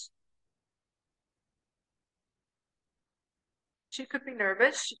 And she could be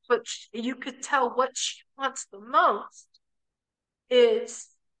nervous, but you could tell what she wants the most is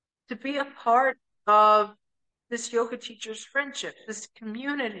to be a part of this yoga teacher's friendship, this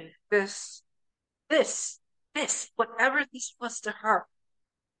community, this, whatever this was to her.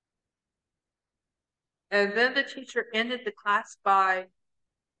 And then the teacher ended the class by,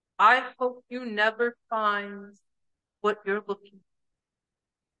 I hope you never find what you're looking for.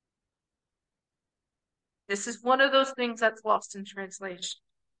 This is one of those things that's lost in translation.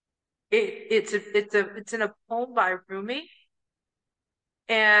 It's in a poem by Rumi,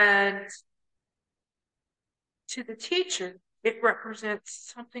 and to the teacher, it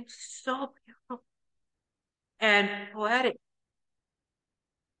represents something so beautiful and poetic.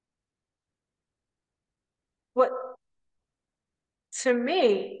 What, to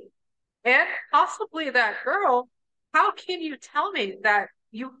me, and possibly that girl, how can you tell me that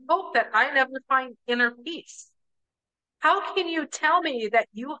you hope that I never find inner peace? How can you tell me that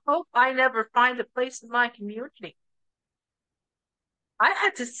you hope I never find a place in my community? I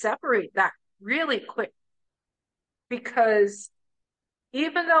had to separate that really quick because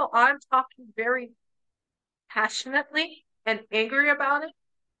even though I'm talking very passionately and angry about it,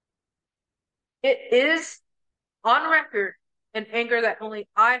 it is on record an anger that only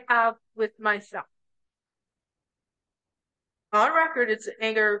I have with myself. On record, it's an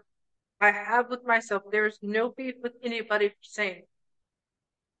anger I have with myself. There's no beef with anybody for saying it.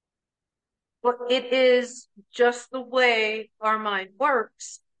 But it is just the way our mind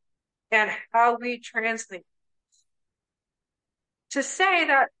works and how we translate. To say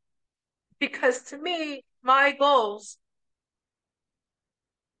that, because to me, my goals,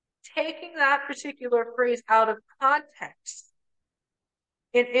 taking that particular phrase out of context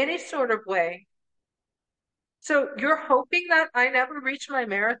in any sort of way. So you're hoping that I never reach my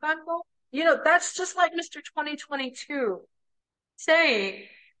marathon goal? You know, that's just like Mr. 2022 saying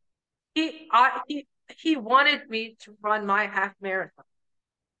he wanted me to run my half marathon.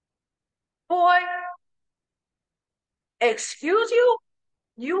 Boy, excuse you?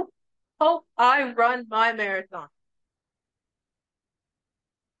 You hope I run my marathon.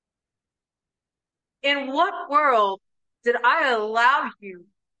 In what world did I allow you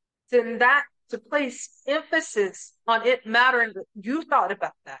to place emphasis on it mattering that you thought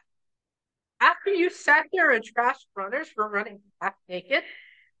about that? After you sat there and trashed runners for running half naked,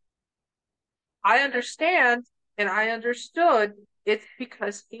 I understand and I understood it's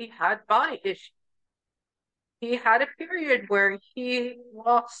because he had body issues. He had a period where he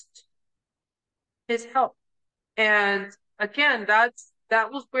lost his health. And again, that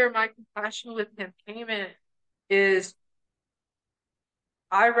was where my compassion with him came in, is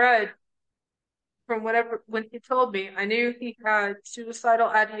I read from when he told me, I knew he had suicidal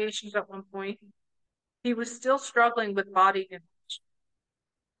ideations at one point. He was still struggling with body image.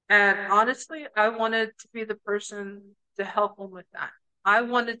 And honestly, I wanted to be the person to help him with that. I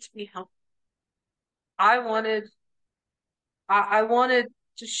wanted to be helpful. I wanted I wanted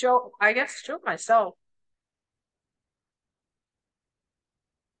to show myself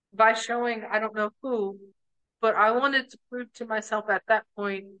by showing I don't know who, but I wanted to prove to myself at that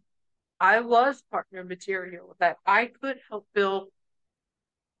point I was partner material, that I could help build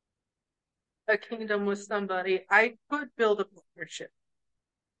a kingdom with somebody. I could build a partnership.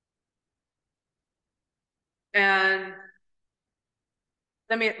 And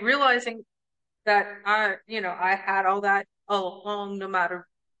I mean, realizing that I had all that all along, no matter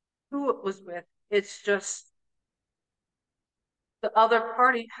who it was with. It's just the other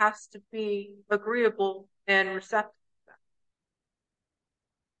party has to be agreeable and receptive.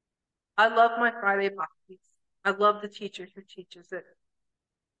 I love my Friday Bhaktis. I love the teacher who teaches it.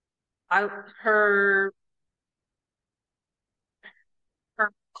 Her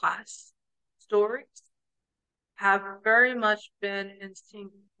class stories have very much been in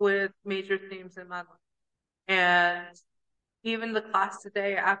sync with major themes in my life. And even the class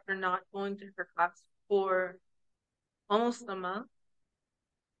today, after not going to her class for almost a month,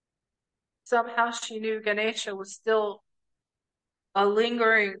 somehow she knew Ganesha was still a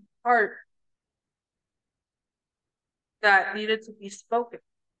lingering part that needed to be spoken.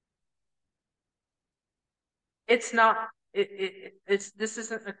 It's not, this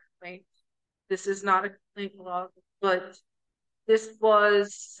isn't a complaint. This is not a complaint log, but this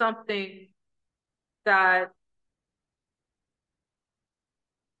was something that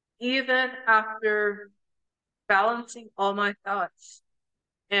even after balancing all my thoughts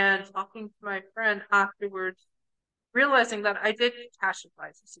and talking to my friend afterwards, realizing that I did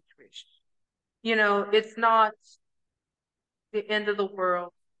catastrophize the situation. You know, it's not the end of the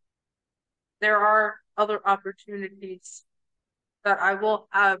world. There are other opportunities that I will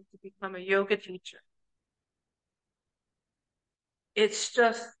have to become a yoga teacher. It's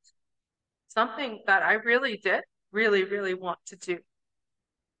just something that I really did really want to do.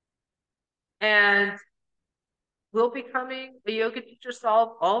 And will becoming a yoga teacher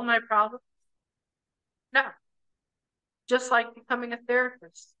solve all my problems? No. Just like becoming a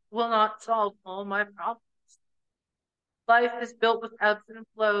therapist will not solve all my problems. Life is built with ebbs and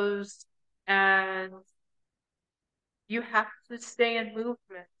flows, and you have to stay in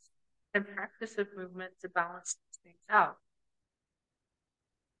movement and practice of movement to balance these things out.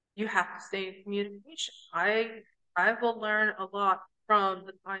 You have to stay in communication. I will learn a lot from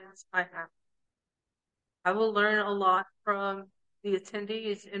the clients I have. I will learn a lot from the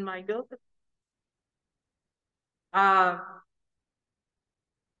attendees in my yoga.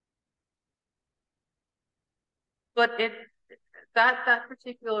 But that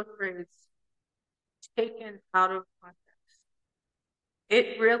particular phrase taken out of context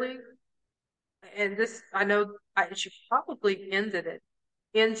it really, and this, I know she probably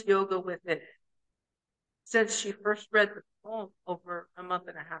ends yoga with it since she first read the poem over a month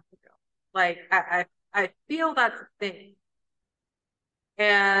and a half ago. Like, I feel that's a thing.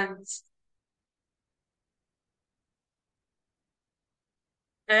 And,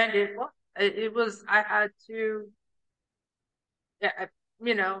 and it was, I had to, yeah,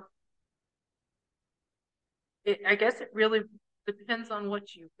 you know, I guess it really depends on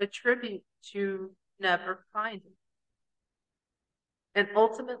what you attribute to never finding. And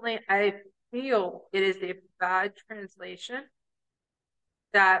ultimately, I feel it is a bad translation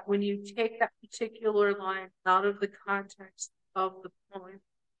that when you take that particular line out of the context of the poem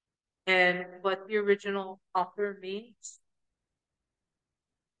and what the original author means,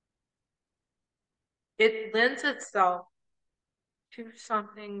 it lends itself to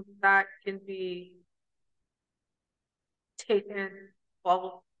something that can be taken,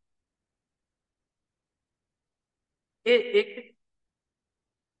 well, it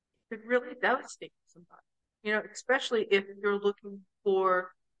could really devastate somebody, especially if you're looking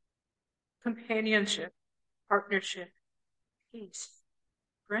for companionship, partnership, peace,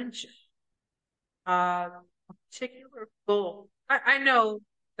 friendship, a particular goal. I know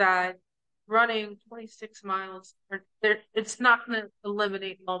that running 26 miles, it's not going to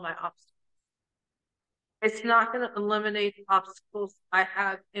eliminate all my obstacles. It's not going to eliminate the obstacles I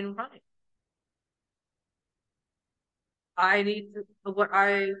have in running. What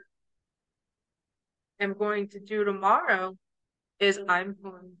I am going to do tomorrow is I'm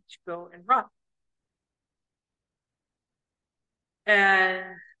going to go and run.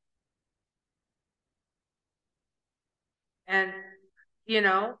 And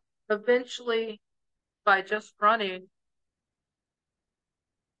eventually by just running,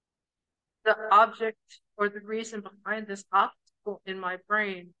 the object or the reason behind this obstacle in my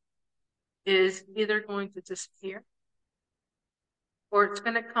brain is either going to disappear or it's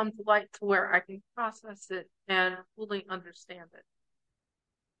going to come to light to where I can process it and fully understand it.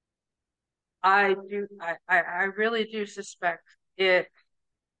 I really do suspect it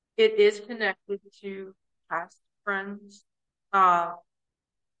is connected to past friends.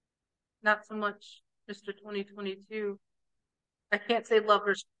 Not so much Mr. 2022. I can't say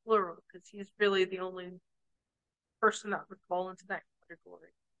lovers plural because he's really the only person that would fall into that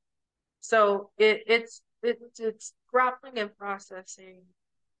category. So it's grappling and processing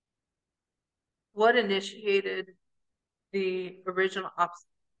what initiated the original obstacle.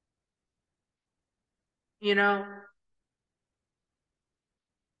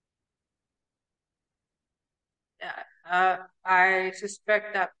 I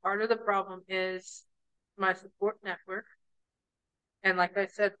suspect that part of the problem is my support network. And like I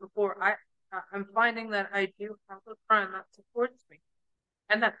said before, I'm finding that I do have a friend that supports me.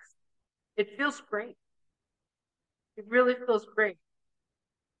 And it feels great. It really feels great.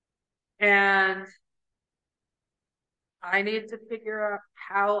 And I need to figure out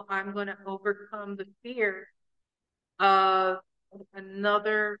how I'm going to overcome the fear of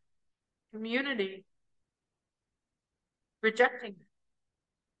another community rejecting me.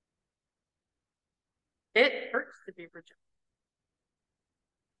 It hurts to be rejected.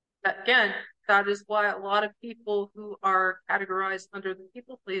 Again, that is why a lot of people who are categorized under the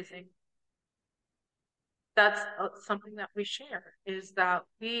people pleasing, that's something that we share, is that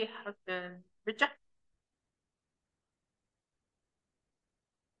we have been rejected.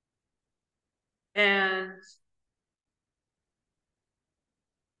 And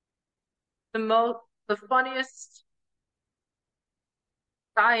the funniest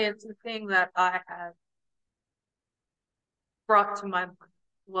science thing that I have brought to my mind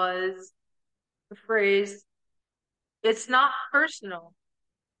was the phrase, "It's not personal.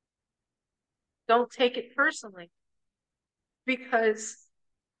 Don't take it personally." Because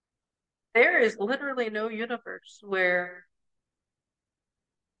there is literally no universe where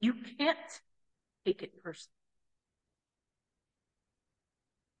you can't take it personally.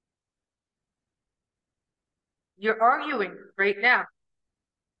 You're arguing right now,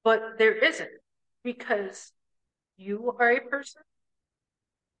 but there isn't, because you are a person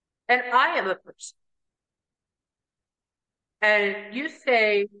and I am a person. And you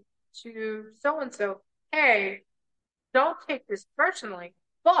say to so-and-so, "Hey, don't take this personally,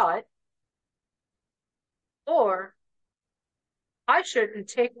 but," or, "I shouldn't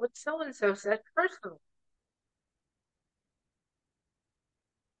take what so-and-so said personally."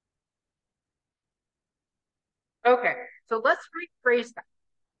 Okay, so let's rephrase that.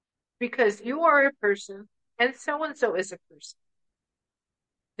 Because you are a person and so-and-so is a person.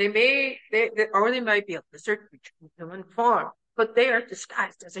 They might be a lizard creature in human form. but they are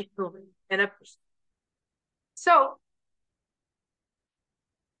disguised as a human and a person. So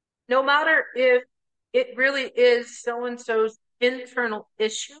no matter if it really is so-and-so's internal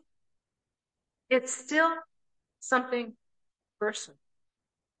issue, it's still something personal.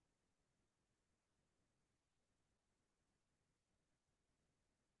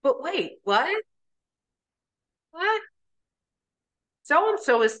 But wait, what? What?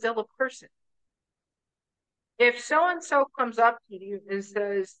 So-and-so is still a person. If so-and-so comes up to you and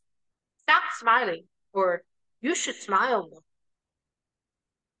says, stop smiling, or you should smile more,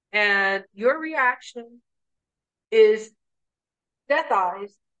 and your reaction is death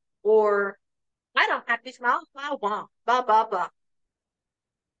eyes, or I don't have to smile, blah, blah, blah, blah, blah.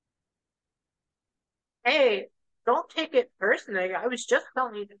 Hey, don't take it personally. I was just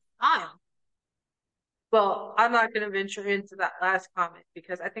telling you to smile. Well, I'm not going to venture into that last comment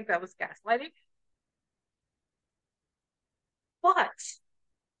because I think that was gaslighting. But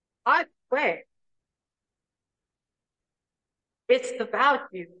I way it's the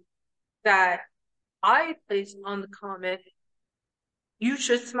value that I place on the comment, you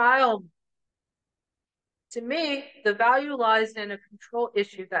should smile. To me, the value lies in a control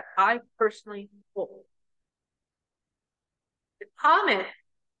issue that I personally hold. The comment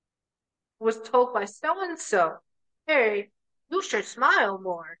was told by so-and-so, hey, you should smile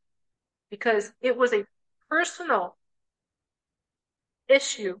more, because it was a personal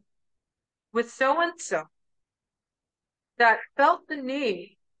issue with so-and-so that felt the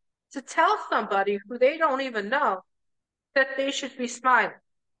need to tell somebody who they don't even know that they should be smiling.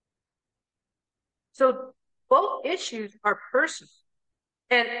 So both issues are personal,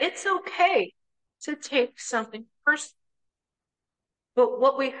 and it's okay to take something personal. But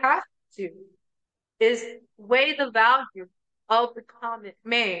what we have to do is weigh the value of the comment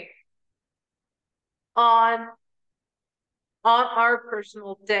made on our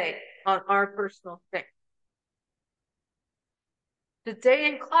personal day, on our personal thing. The day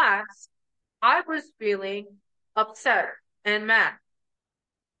in class, I was feeling upset and mad.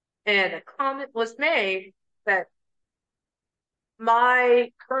 And a comment was made that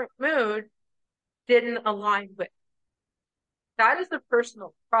my current mood didn't align with. That is a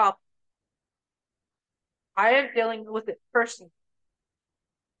personal problem. I am dealing with it personally.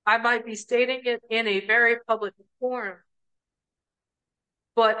 I might be stating it in a very public forum,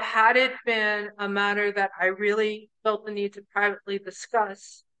 but had it been a matter that I really felt the need to privately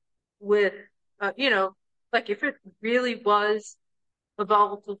discuss with, like if it really was a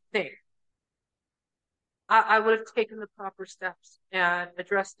volatile thing, I would have taken the proper steps and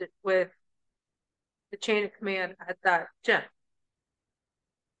addressed it with the chain of command at that gym.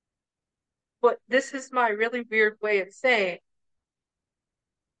 But this is my really weird way of saying,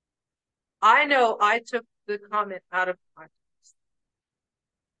 I know I took the comment out of context.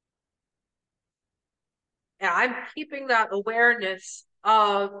 And I'm keeping that awareness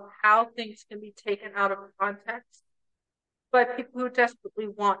of how things can be taken out of context by people who desperately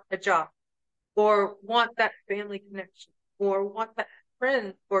want a job or want that family connection or want that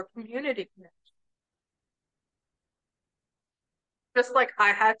friend or community connection. Just like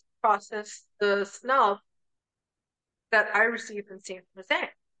I had to process the snub that I received in San Jose.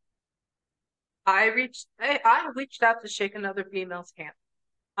 I reached out to shake another female's hand.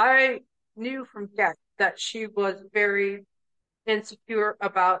 I knew from get that she was very insecure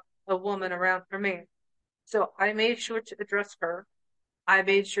about a woman around her man. So I made sure to address her. I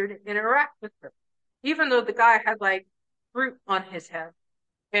made sure to interact with her. Even though the guy had like fruit on his head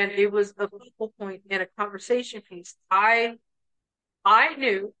and it was a focal point in a conversation piece, I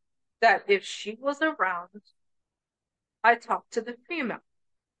knew that if she was around, I talked to the female.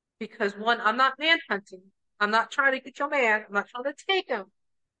 Because one, I'm not manhunting. I'm not trying to get your man. I'm not trying to take him.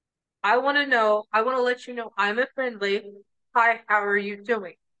 I want to let you know I'm a friendly. Hi, how are you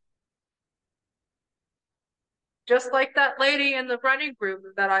doing? Just like that lady in the running group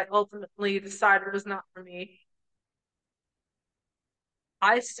that I ultimately decided was not for me.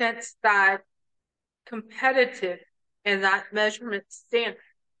 I sensed that competitive and that measurement standard.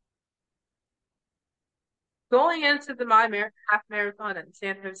 Going into the half marathon in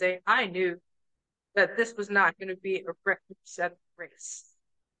San Jose, I knew that this was not going to be a record setting race.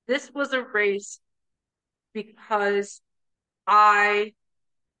 This was a race because I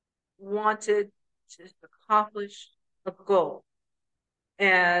wanted to accomplish a goal.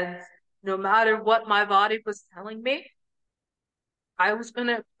 And no matter what my body was telling me, I was going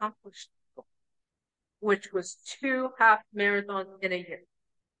to accomplish the goal, which was 2 half marathons in a year.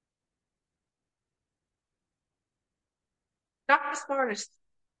 Not the smartest.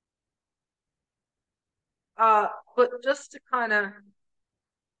 But just to kind of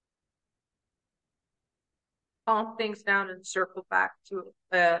calm things down and circle back to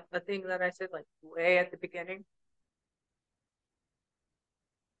a thing that I said like way at the beginning.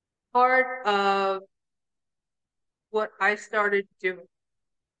 Part of what I started doing,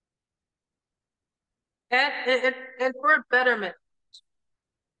 and for a betterment,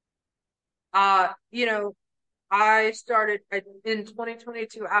 you know, I started in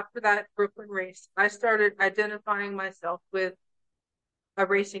 2022 after that Brooklyn race. I started identifying myself with a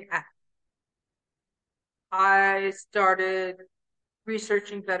racing act. I started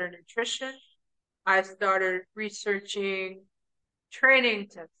researching better nutrition. I started researching training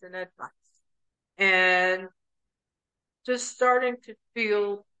tips and advice, and just starting to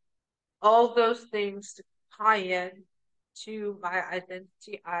feel all those things to tie in to my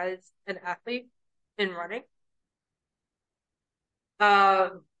identity as an athlete in running.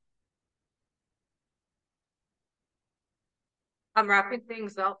 Um, I'm wrapping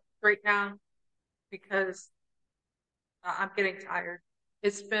things up right now because I'm getting tired.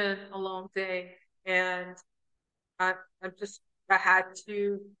 It's been a long day, and I, I'm just I had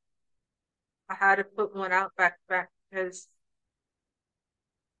to I had to put one out back to back because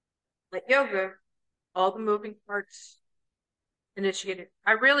like yoga, all the moving parts initiated.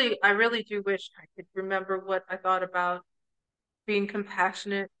 I really do wish I could remember what I thought about being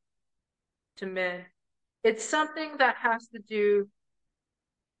compassionate to men. It's something that has to do,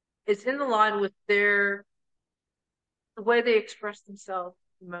 it's in the line with the way they express themselves,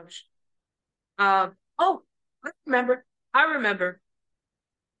 emotion. Oh, I remember.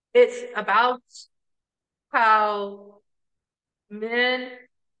 It's about how men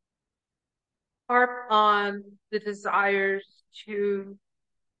harp on the desires to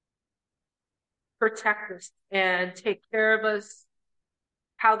protect us and take care of us,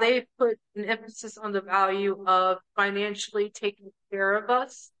 how they put an emphasis on the value of financially taking care of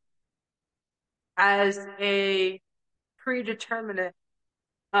us as a predeterminate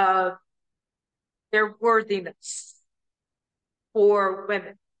of their worthiness for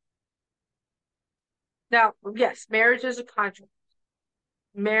women. Now, yes, marriage is a contract.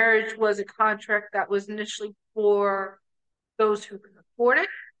 Marriage was a contract that was initially for those who could afford it,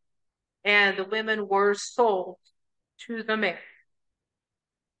 and the women were sold to the man.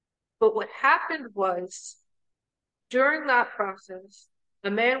 But what happened was, during that process,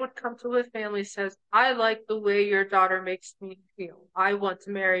 the man would come to his family and says, I like the way your daughter makes me feel. I want to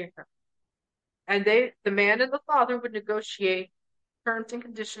marry her. And the man and the father would negotiate terms and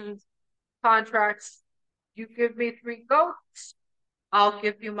conditions, contracts. You give me 3 goats, I'll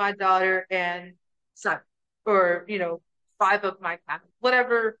give you my daughter and son, or 5 of my cattle.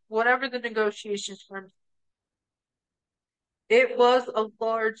 Whatever the negotiations terms. It was a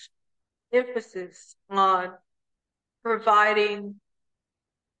large emphasis on providing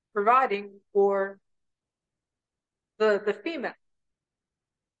for the female.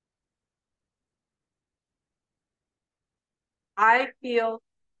 I feel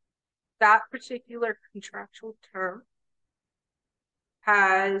that particular contractual term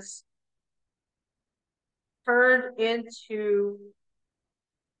has turned into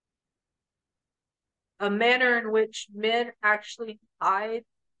a manner in which men actually hide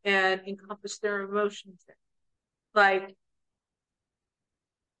and encompass their emotions in. Like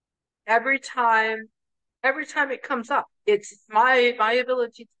every time it comes up, it's my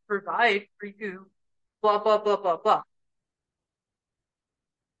ability to provide for you, blah blah blah blah blah.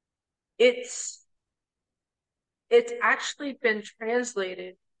 It's it's actually been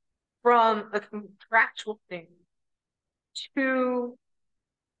translated from a contractual thing to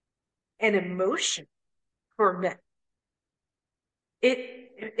an emotion for men. It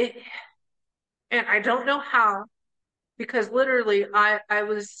and I don't know how, because literally I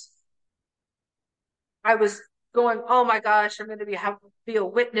was going, oh my gosh, I'm going to be a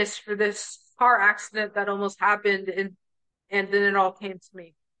witness for this car accident that almost happened, and then it all came to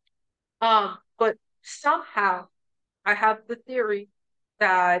me. But somehow I have the theory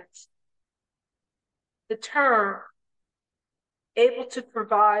that the term able to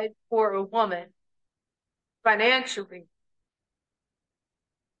provide for a woman financially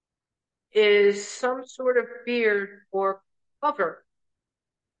is some sort of beard or cover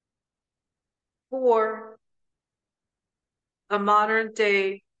for a modern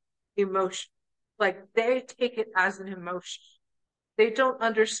day emotion. Like they take it as an emotion. They don't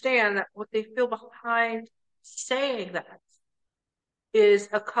understand that what they feel behind saying that is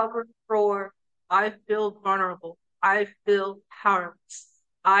a cover for I feel vulnerable. I feel powerless.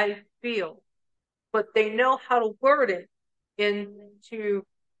 I feel, but they know how to word it into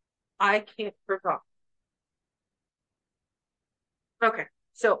I can't provide. Okay.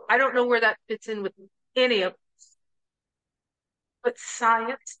 So I don't know where that fits in with any of this, but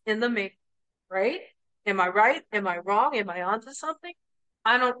science in the making, right? Am I right? Am I wrong? Am I onto something?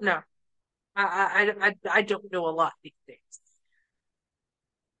 I don't know. I don't know a lot these days.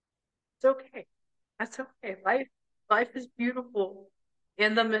 It's okay. That's okay. Life is beautiful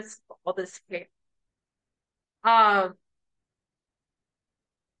in the midst of all this chaos. Um,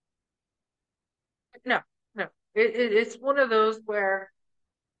 no, no. It's one of those where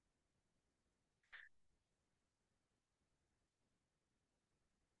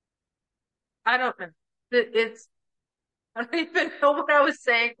I don't know. It's I don't even know what I was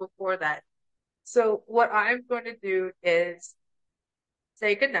saying before that. So what I'm going to do is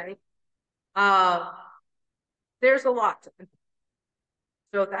say goodnight. Um, there's a lot,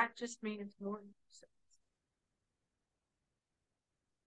 so that just means more.